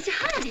 Monsieur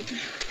Hardy.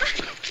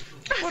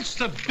 What's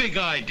the big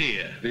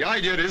idea? The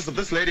idea is that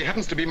this lady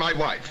happens to be my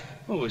wife.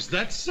 Oh, is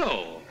that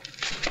so?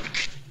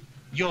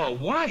 Your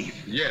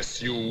wife?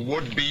 Yes, you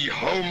would-be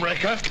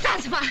homewrecker.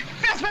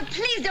 Francois,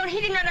 please don't. He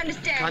did not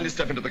understand. Kindly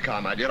step into the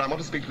car, my dear. I want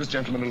to speak to this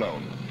gentleman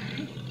alone.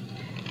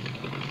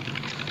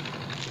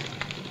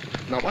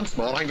 Now, once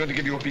more, I'm going to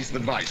give you a piece of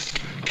advice.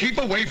 Keep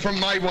away from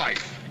my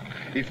wife.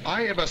 If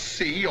I ever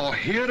see or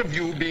hear of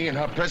you being in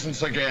her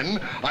presence again,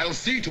 I'll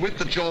see to it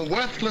that your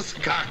worthless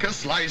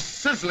carcass lies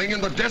sizzling in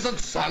the desert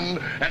sun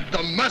at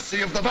the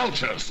mercy of the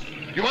vultures.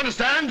 You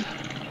understand?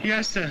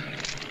 Yes, sir.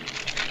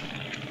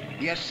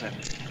 Yes, sir.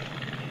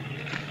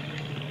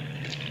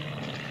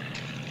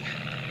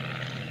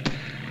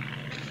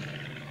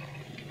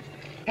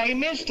 Hey,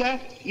 mister,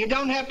 you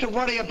don't have to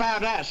worry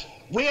about us.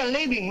 We're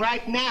leaving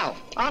right now,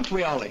 aren't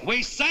we, Ollie?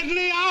 We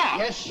certainly are.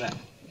 Yes, sir.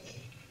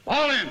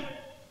 Fall in.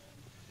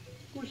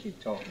 Who's he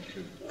talking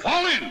to?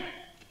 Fall in.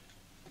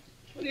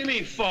 What do you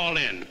mean, fall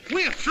in?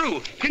 We're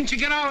through. Didn't you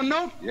get our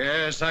note?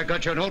 Yes, I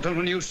got your note, and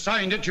when you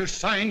signed it, you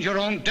signed your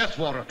own death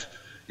warrant.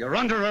 You're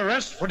under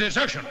arrest for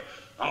desertion.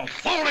 Now,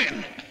 fall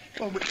in.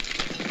 Throw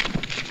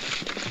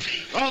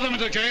them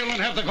into jail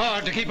and have the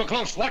guard to keep a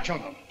close watch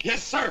on them.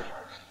 Yes, sir.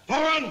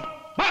 Forward.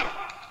 March.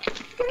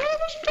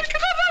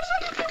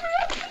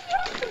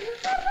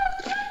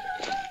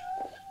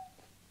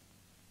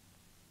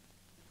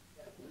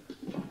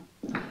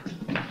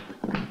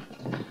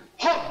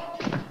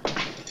 Halt!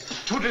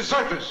 Two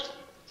deserters.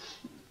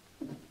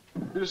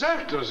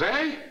 Deserters,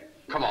 eh?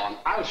 Come on,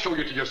 I'll show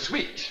you to your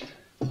suite.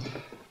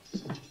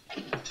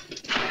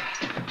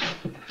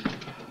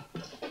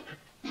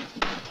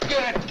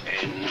 Get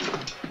in.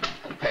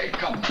 Hey,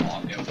 come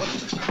on, you.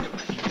 What's this doing?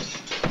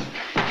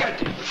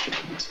 Get in.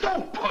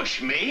 Don't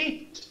push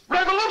me.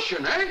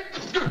 Revolution, eh?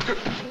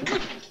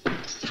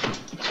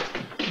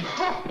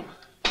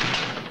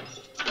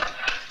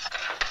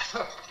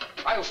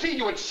 I'll see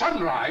you at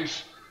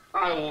sunrise.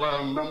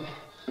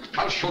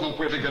 I'll show them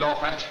where to get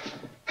off at.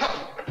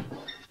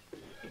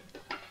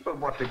 But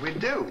what did we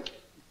do?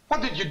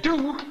 What did you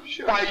do?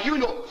 Sure. Why, you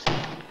know...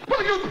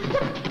 Well, you...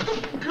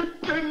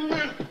 Get in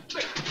there.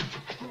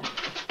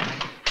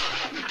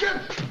 Get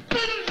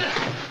in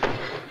there.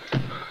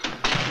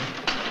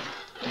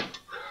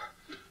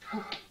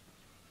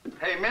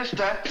 Hey,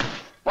 mister.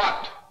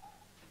 What?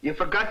 You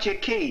forgot your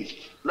keys.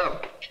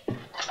 Look.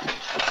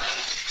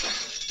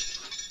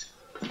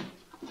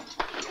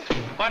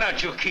 Why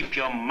don't you keep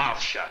your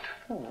mouth shut?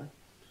 Oh.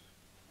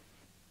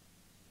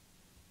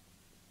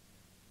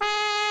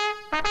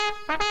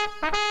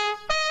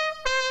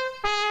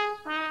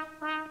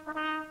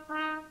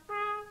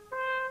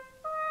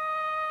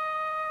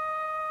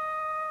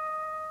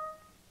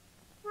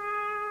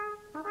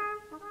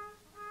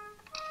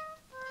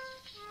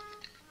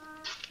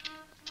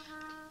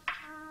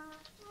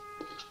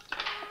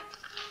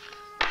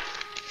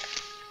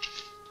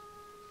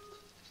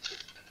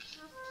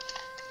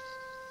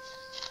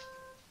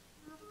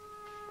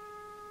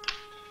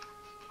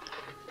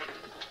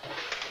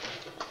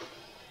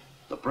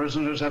 The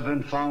prisoners have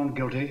been found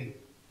guilty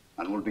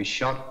and will be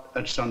shot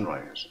at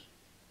sunrise.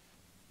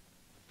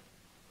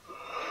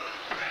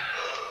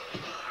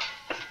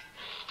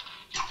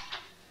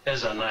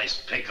 There's a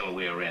nice pickle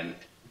we're in.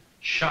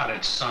 Shot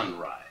at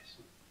sunrise.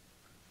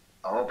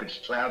 I hope it's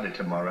cloudy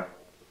tomorrow.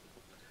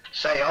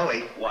 Say,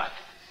 Ollie. What?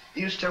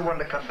 Do you still want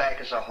to come back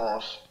as a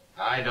horse?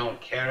 I don't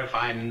care if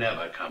I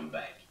never come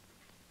back.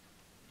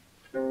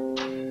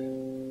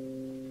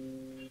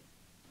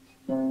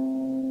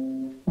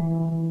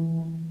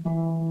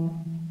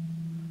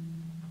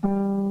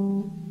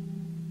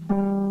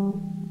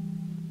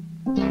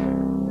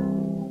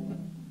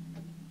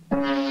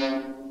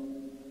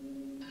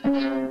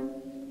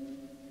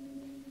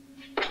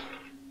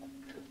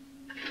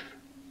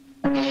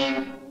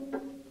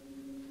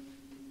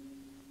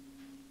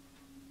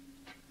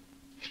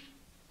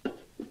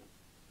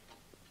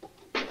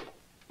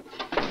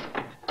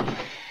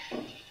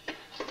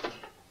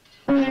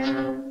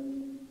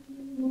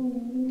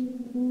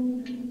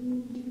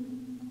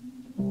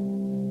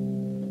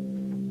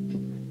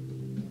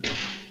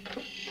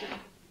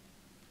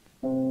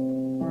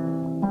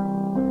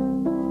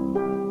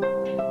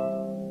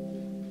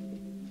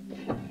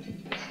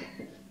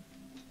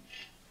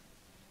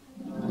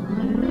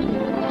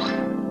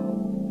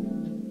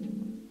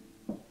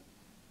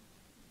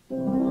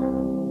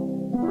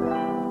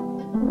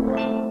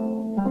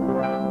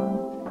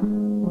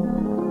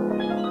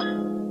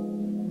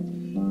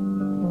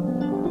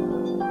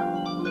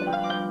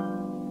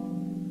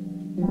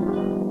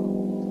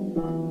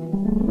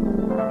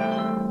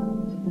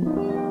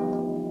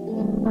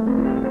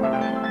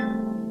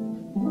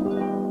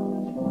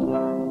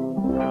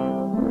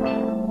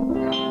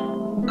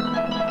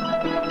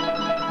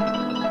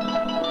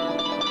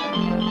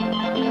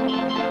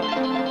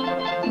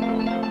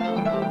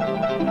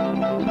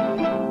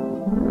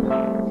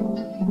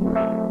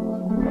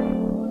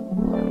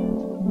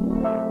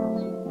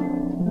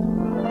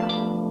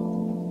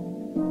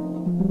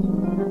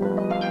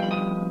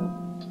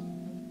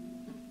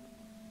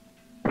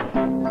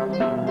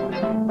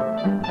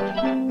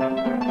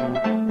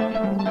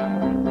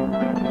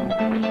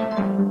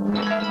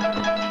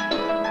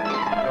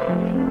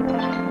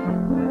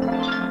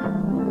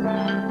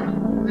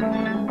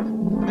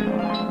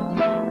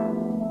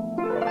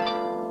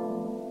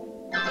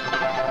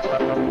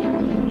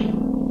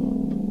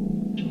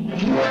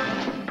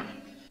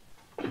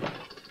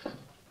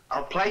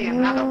 I'll play you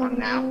another one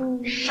now.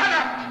 Shut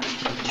up!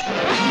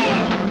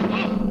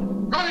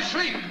 Go to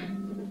sleep!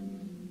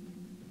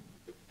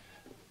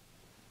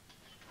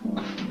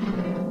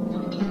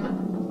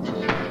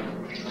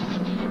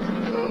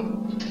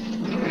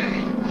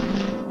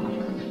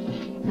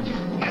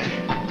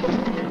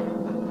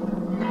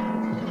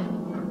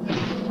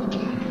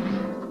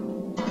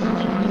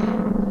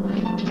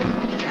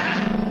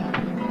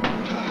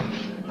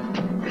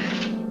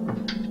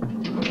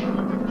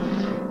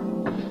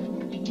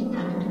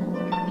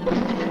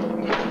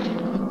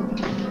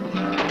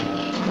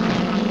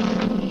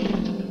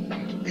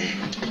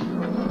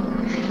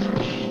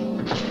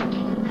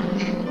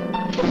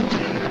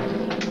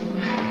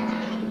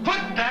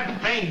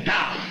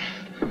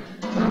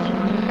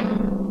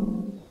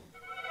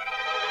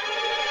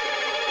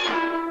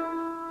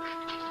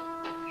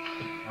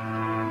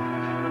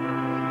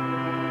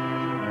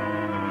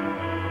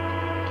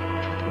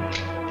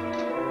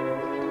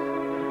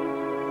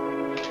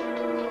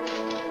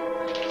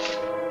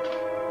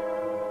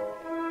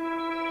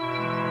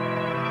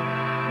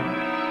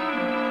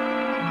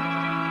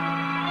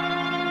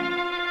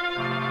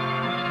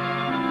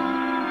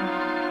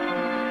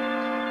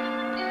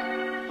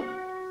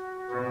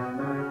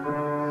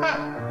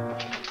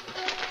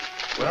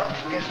 Well,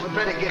 guess we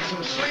better get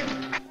some sleep.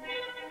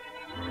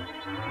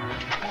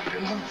 Won't be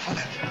long for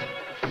that.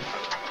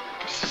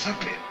 This is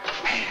up here.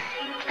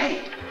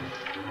 Hey!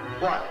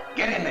 What?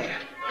 Get in there.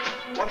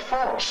 What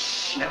for?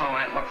 Shh, never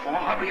mind what for.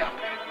 Hurry up.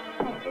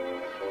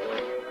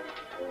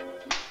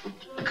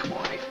 Come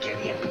on, get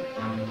in.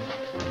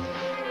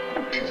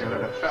 Easy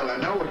let a fella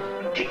know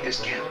it. Take this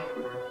candle.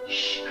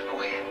 Shh, now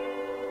go ahead.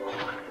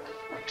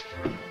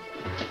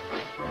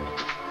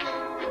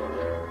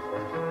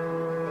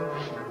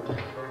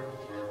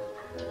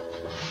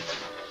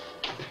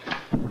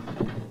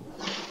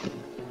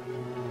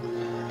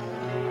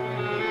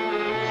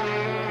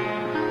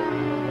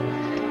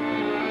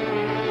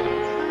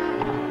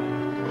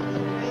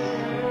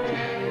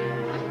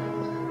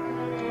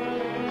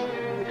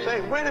 Say,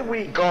 where are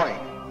we going?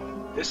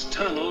 This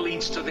tunnel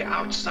leads to the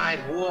outside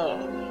wall.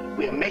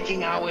 We're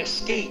making our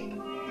escape.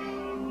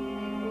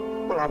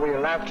 Well, are we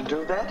allowed to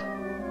do that?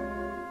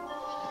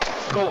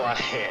 Go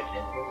ahead.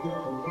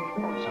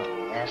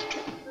 Something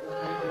asking.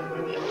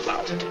 We're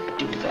allowed to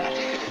do that.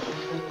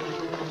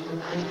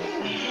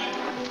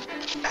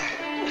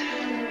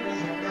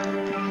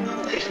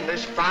 Isn't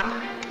this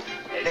fun?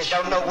 They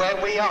don't know where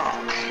we are.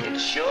 It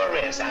sure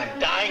is. I'm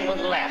dying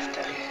with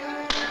laughter.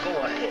 Go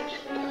ahead.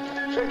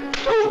 Say, don't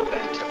do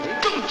that to me.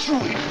 Don't you?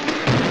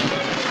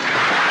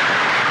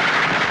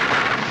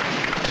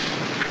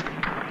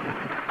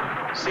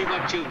 See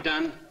what you've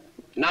done?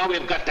 Now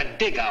we've got to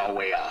dig our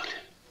way out.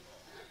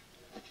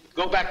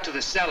 Go back to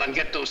the cell and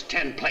get those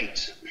 10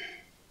 plates.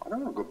 I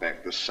don't want to go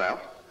back to the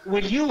cell.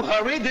 Will you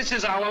hurry? This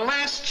is our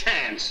last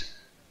chance.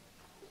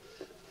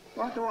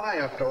 Why do I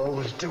have to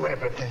always do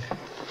everything?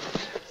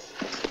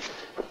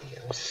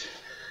 Yes.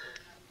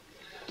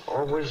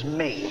 Always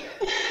me.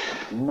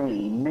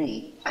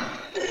 Me.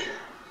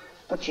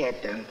 What you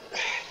have done?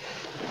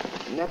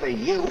 Never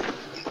you.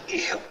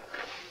 You.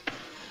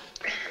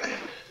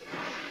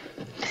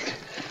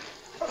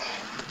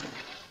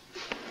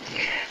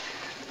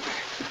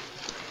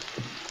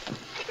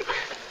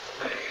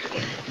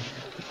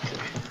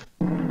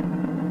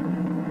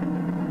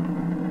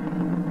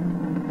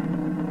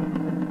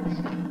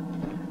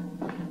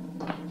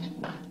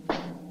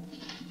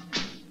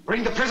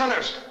 Bring the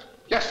prisoners.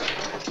 Yes, sir.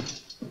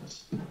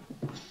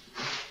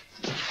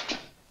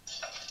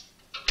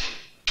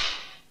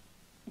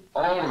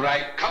 All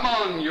right, come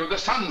on, you. The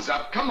sun's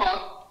up. Come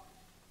on.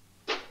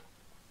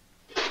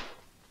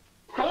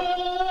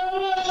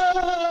 Oh!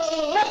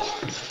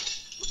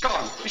 Come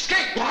on,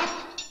 escape. What?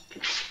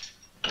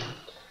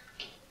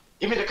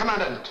 Give me the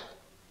commandant.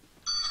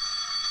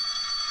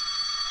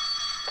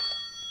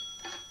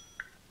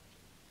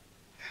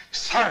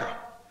 Sir,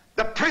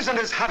 the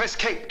prisoners have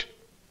escaped.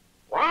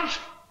 What?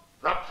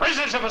 The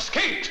prisoners have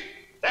escaped.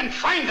 Then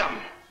find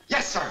them.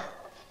 Yes, sir.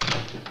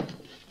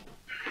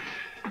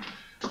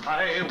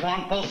 I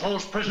want both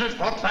those prisoners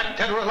brought back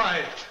dead or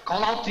alive.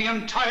 Call out the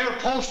entire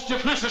post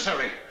if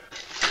necessary.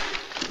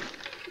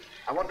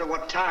 I wonder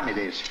what time it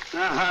is.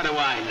 Now, how do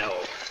I know?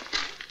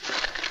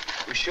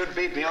 We should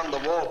be beyond the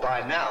wall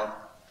by now.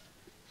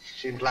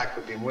 Seems like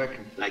we've been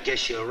working. I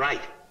guess you're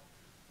right.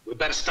 We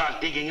better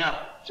start digging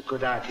up. It's a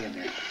good idea,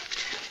 man.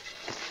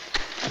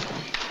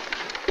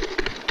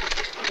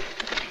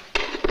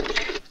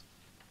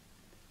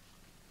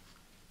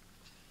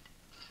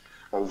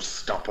 Oh,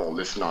 stop all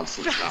this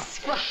nonsense now.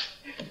 Francois.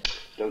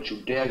 Don't you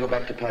dare go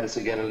back to Paris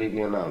again and leave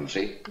me alone,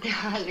 see?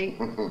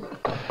 Darling.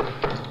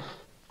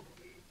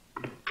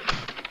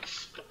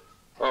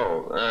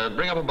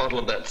 Bring up a bottle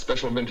of that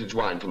special vintage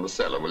wine from the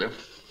cellar, will you?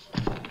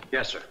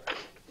 Yes, sir.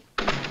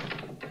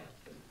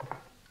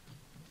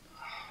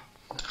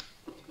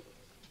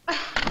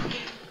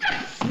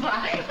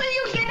 Francois, will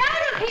you get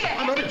out of here?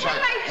 I'm only It's trying-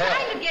 my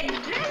time to get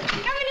dressed.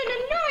 Come in and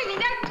annoy me.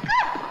 Now,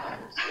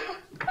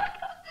 go!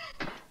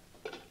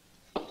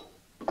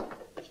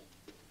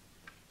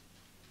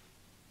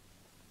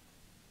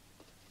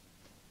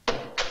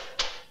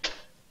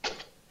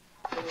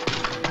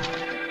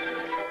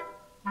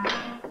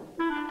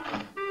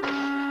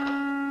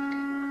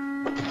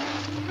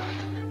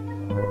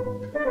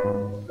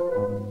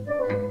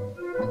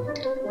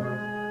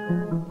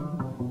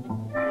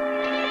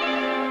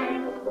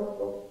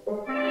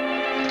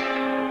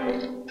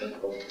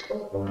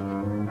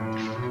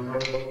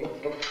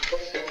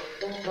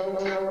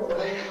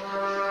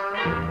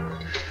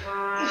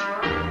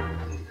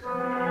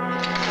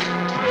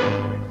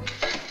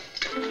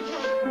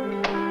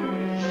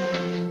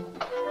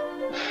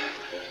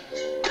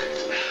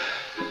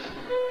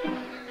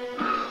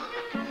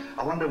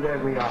 I wonder where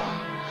we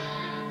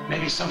are.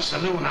 Maybe some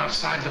saloon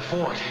outside the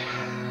fort.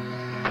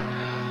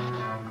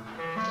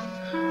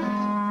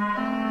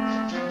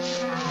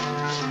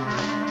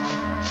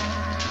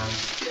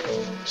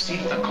 See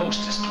if the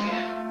coast is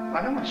clear.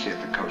 I don't want to see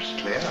if the coast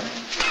is clear.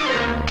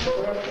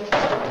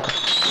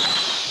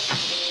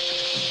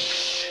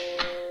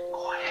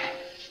 Go ahead.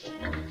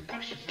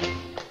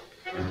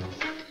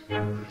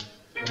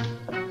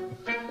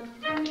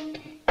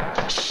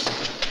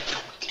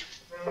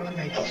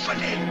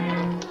 Open it.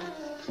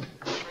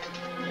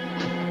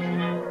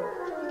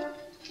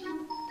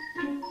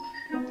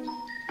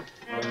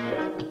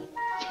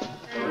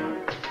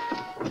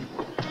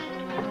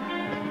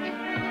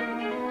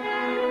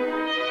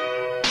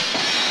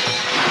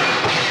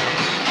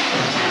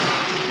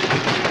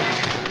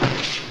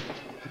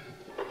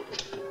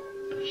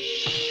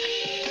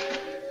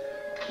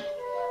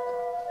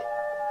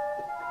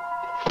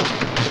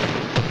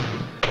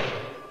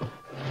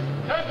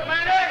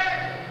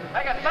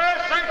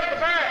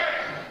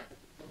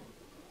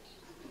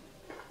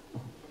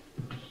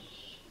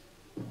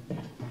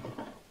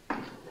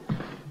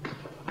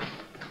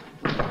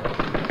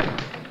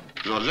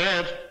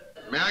 Georgette,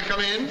 may I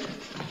come in?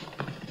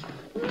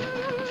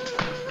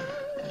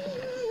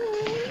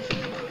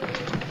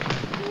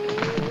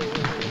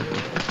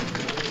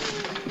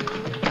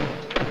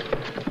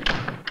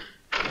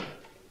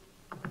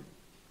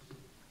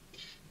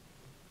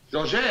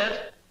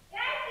 Georgette?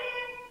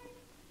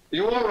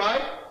 You all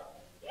right?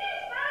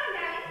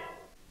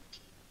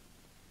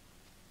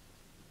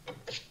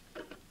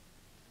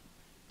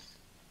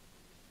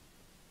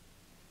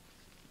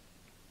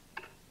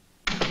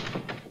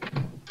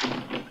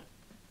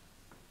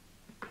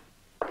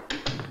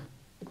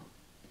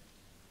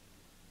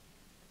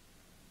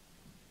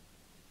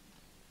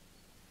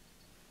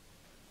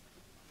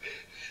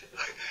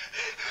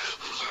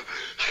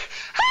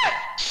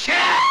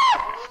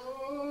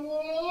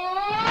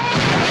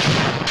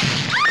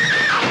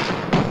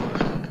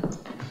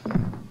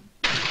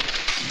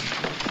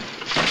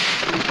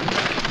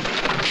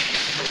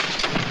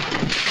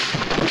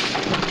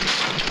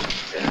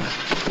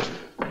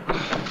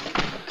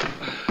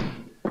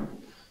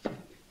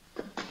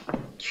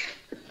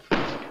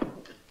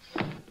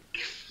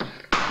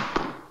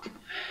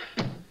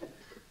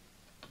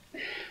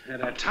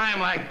 At a time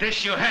like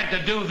this, you had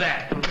to do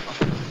that.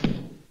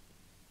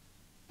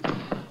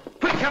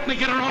 Quick, help me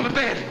get her on the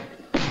bed.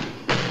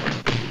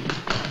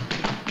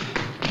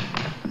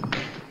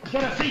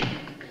 Get her feet.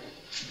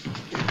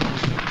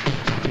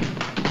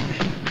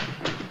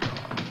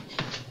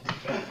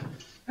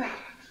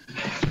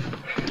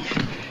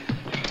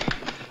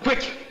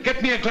 Quick,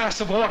 get me a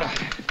glass of water.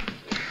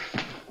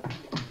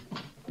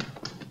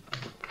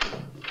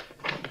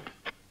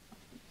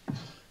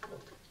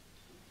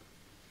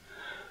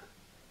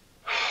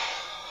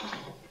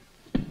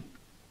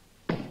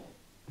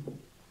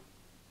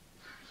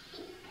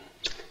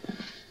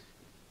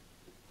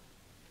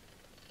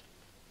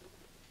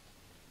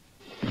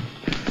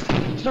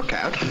 Look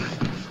out.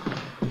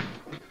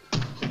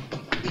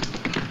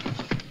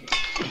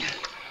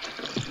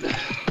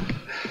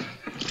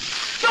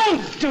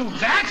 Don't do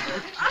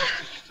that!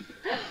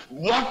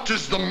 What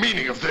is the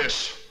meaning of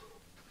this?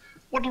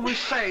 What'll we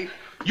say?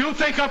 You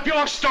think up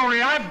your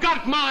story. I've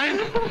got mine.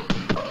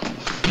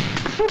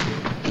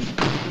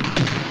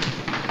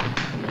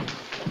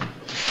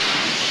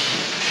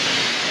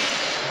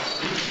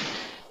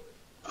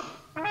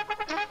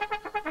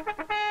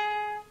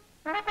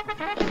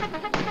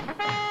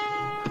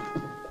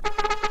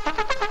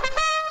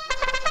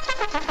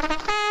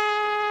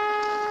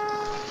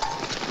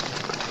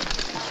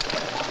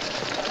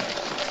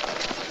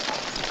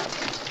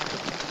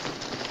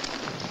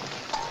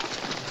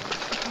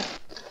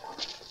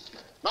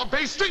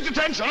 Pay strict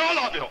attention, all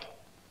of you.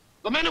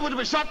 The men who were to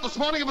be shot this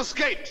morning have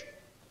escaped.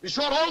 Be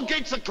sure all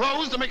gates are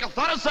closed and make a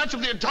thorough search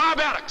of the entire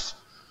barracks.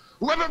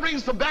 Whoever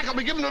brings them back will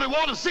be given a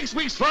reward of 6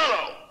 weeks'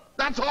 furlough.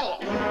 That's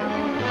all.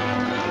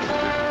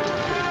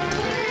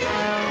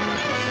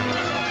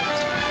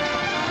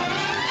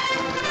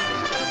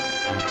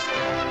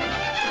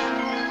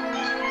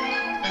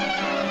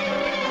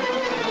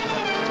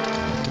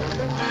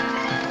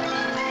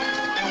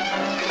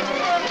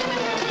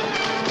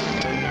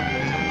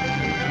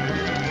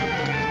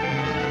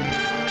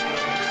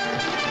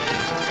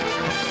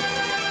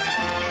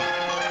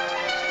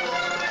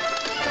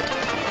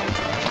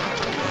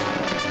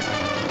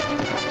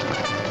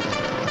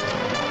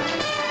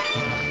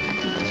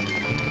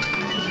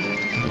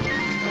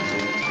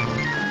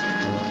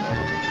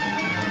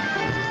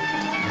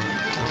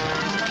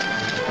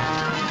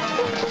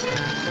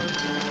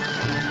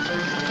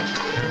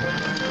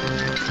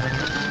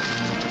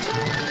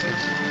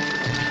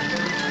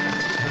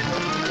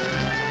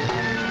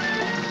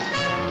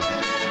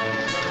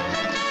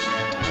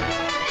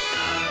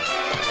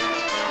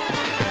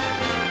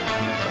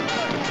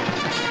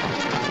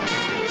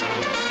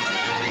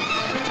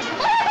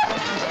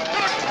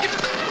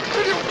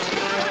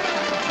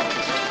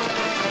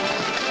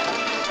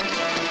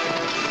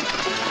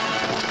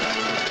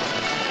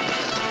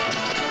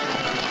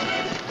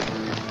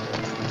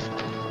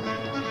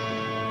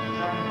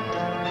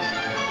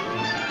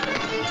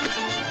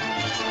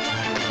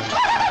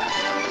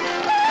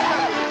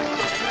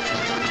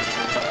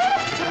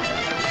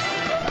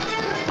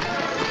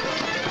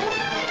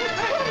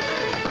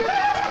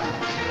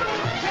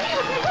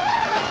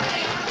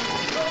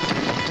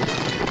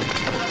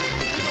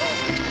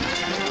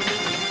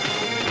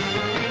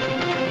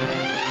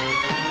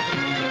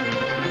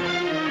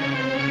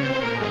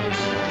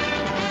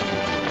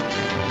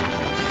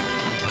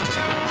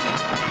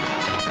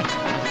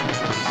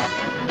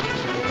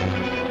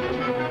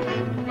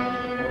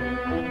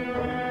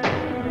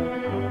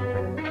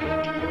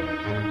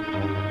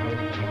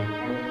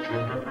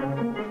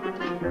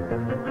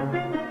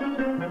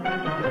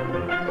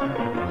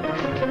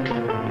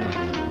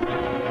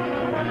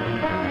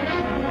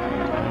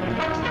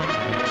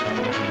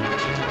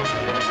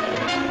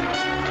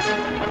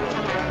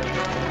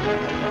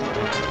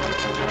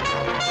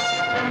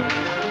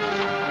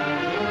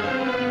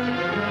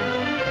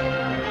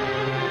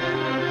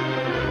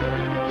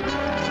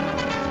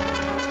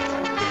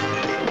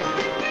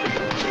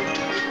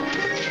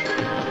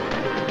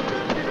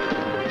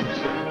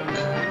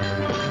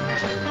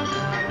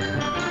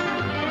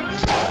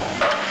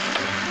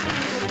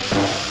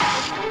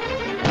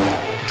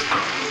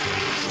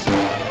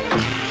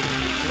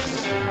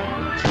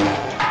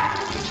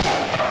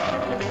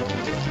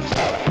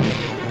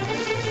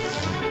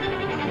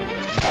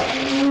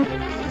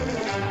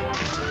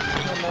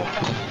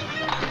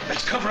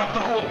 Let's cover up the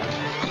hole.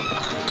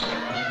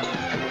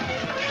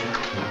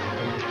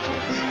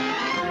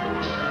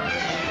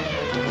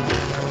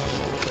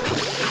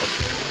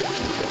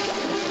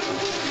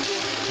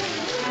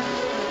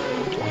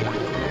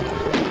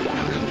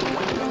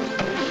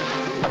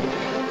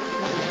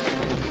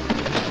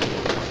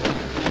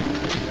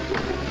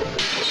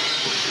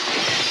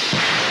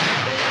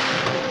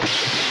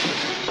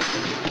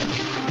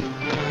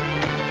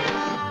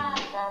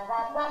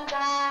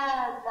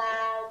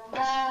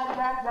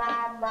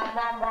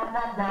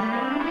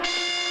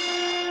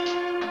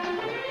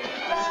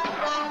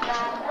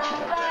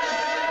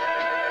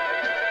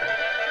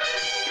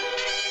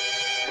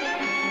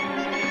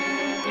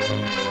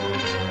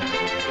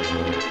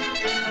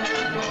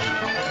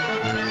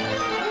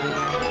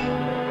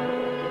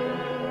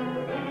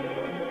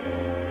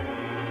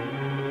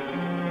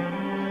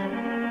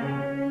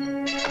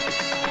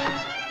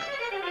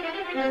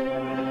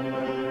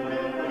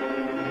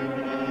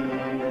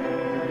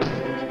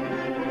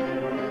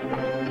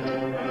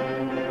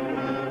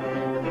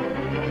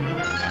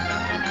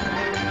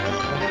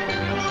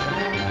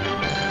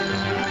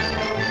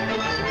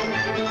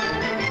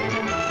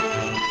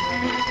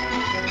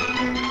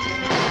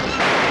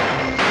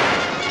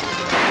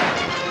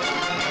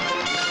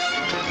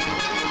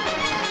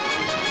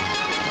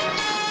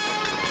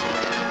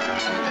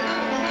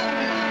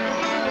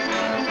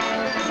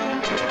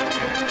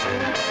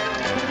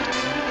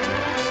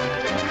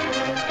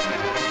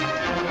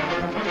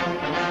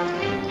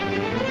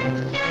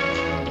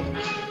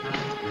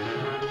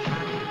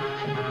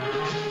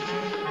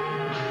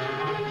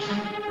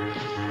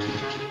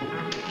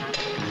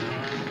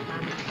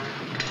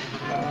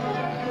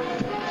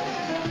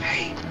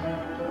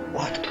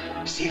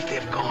 See if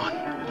they've gone.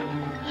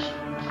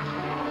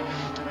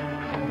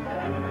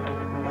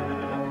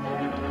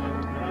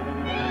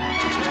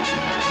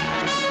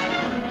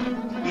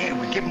 Yeah,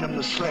 we're giving them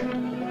the slip.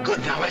 Good,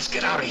 now let's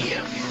get out of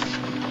here.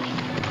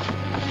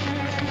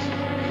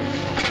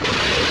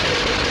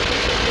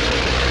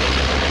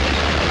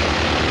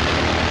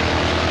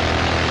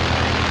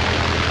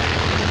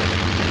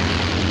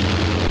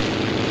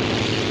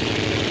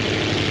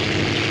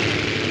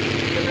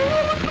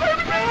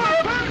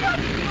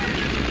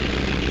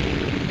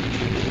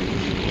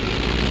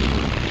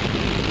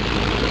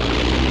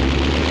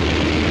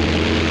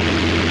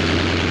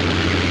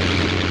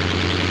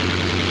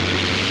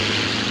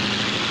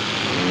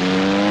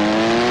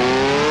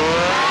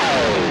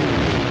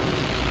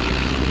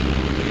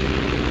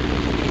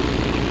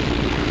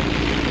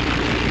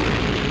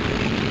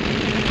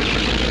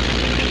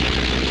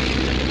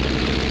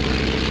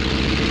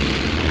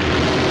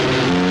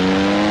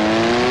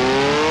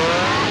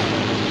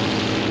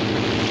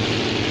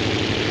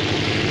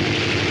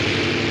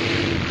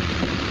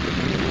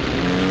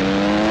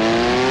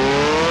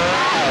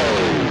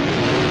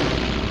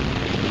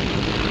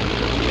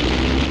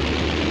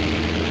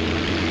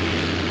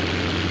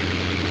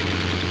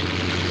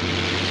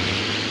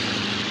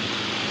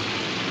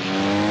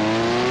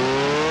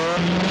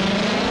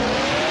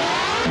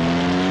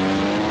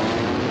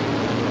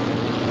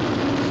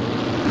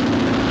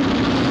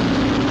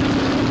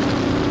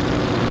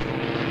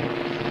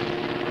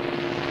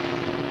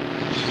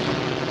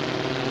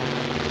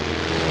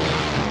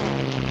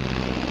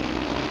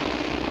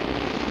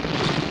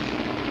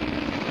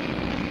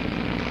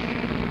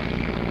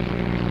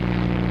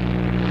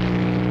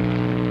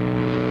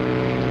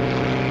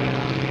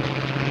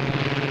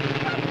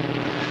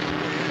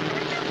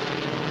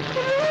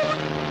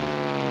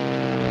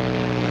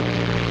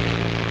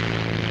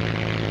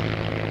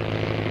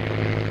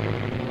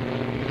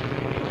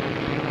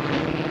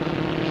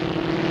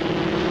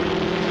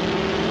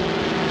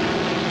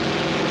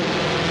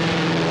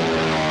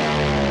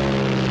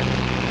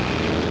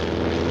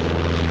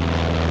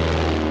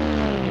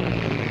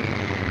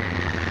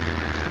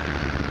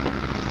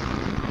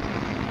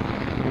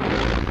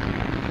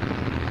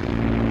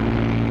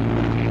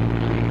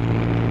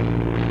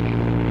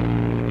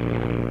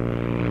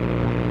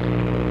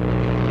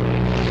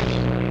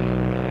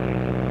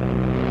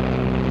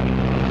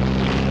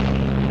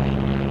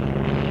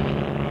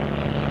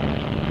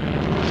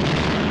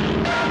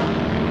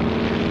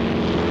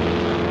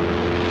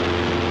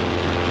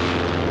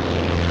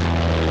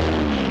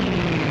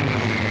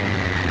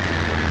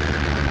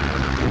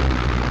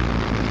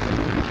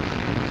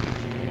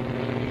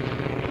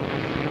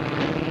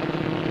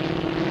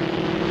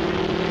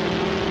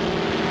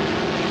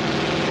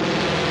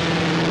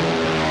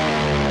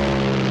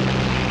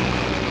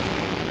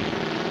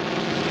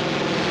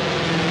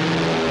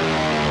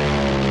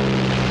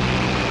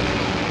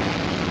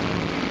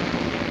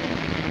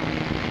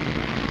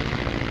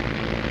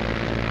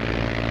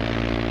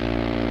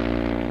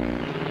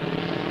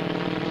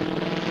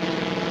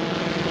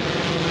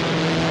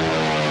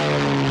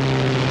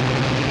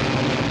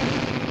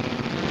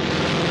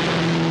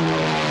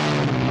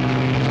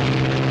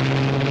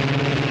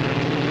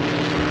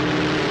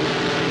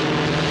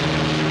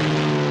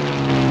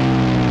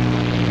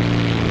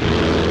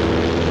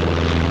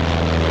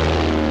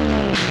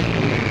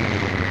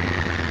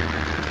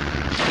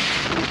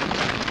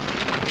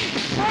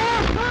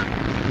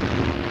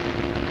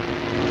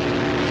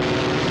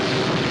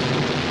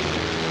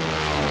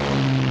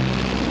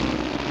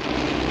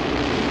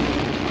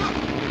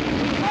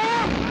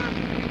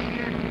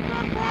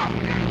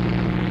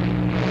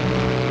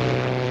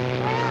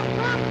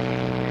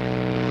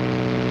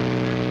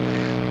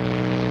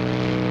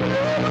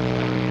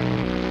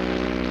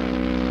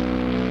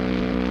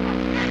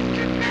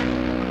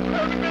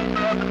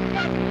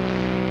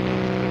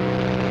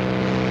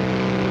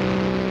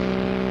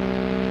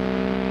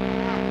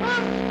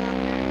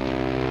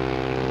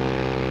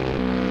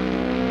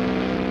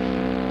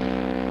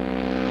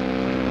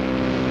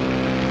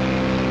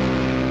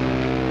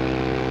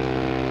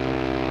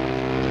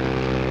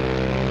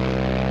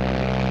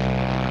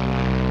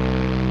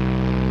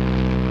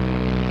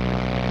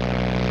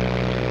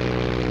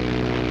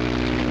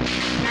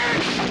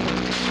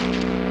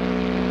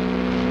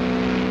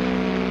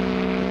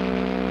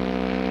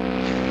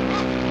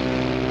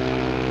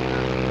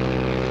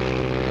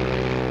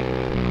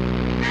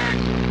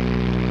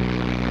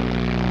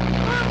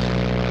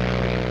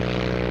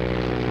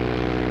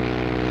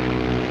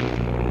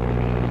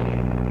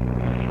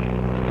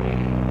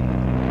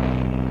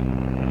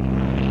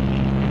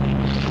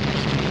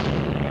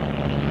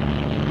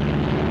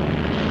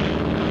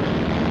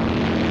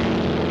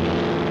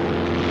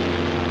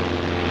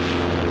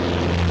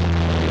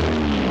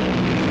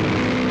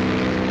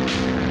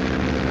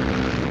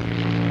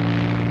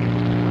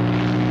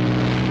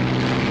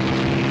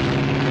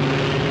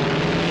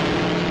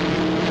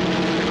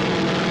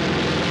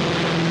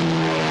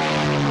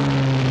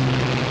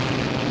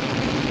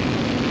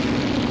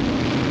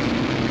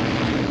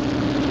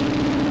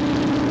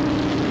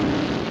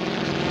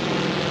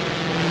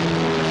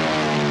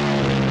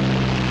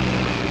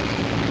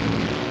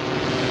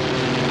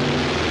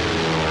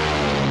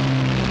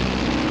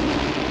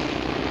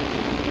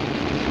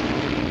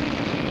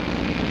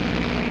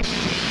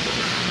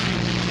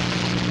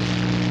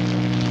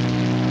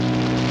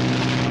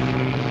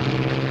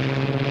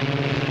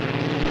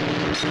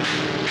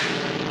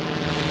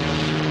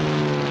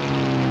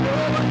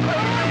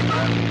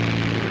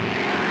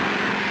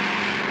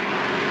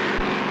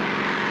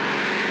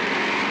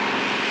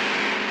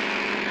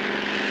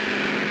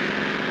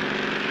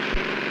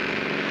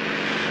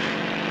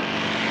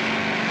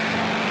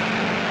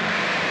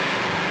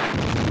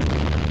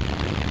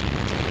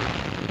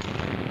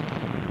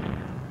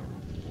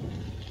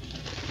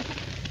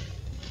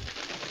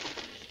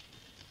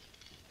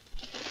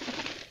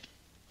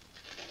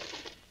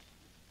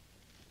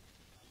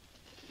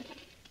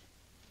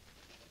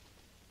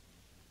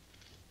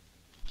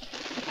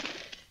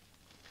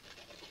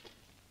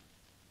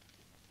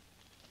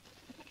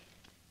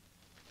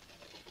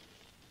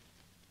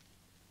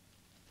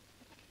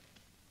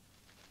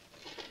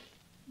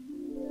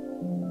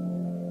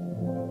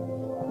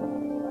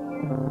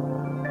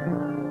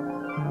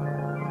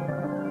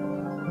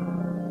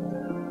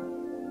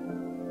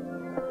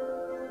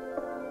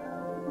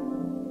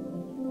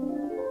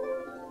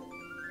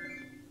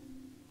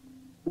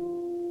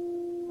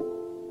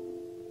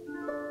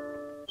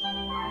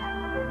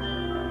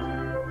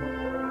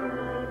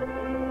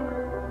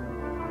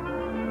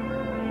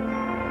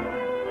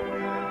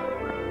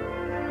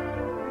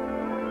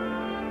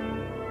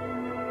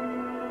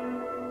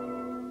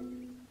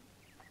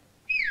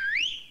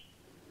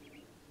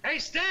 Hey,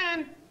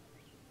 Stan!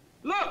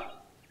 Look!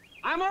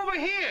 I'm over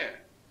here!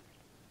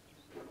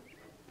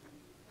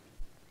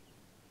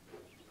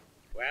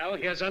 Well,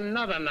 here's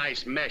another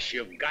nice mess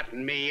you've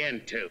gotten me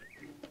into.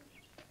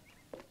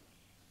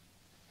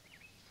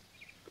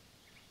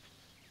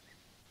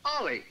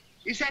 Ollie,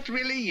 is that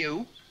really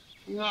you?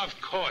 Of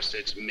course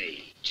it's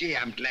me. Gee,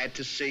 I'm glad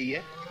to see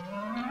you.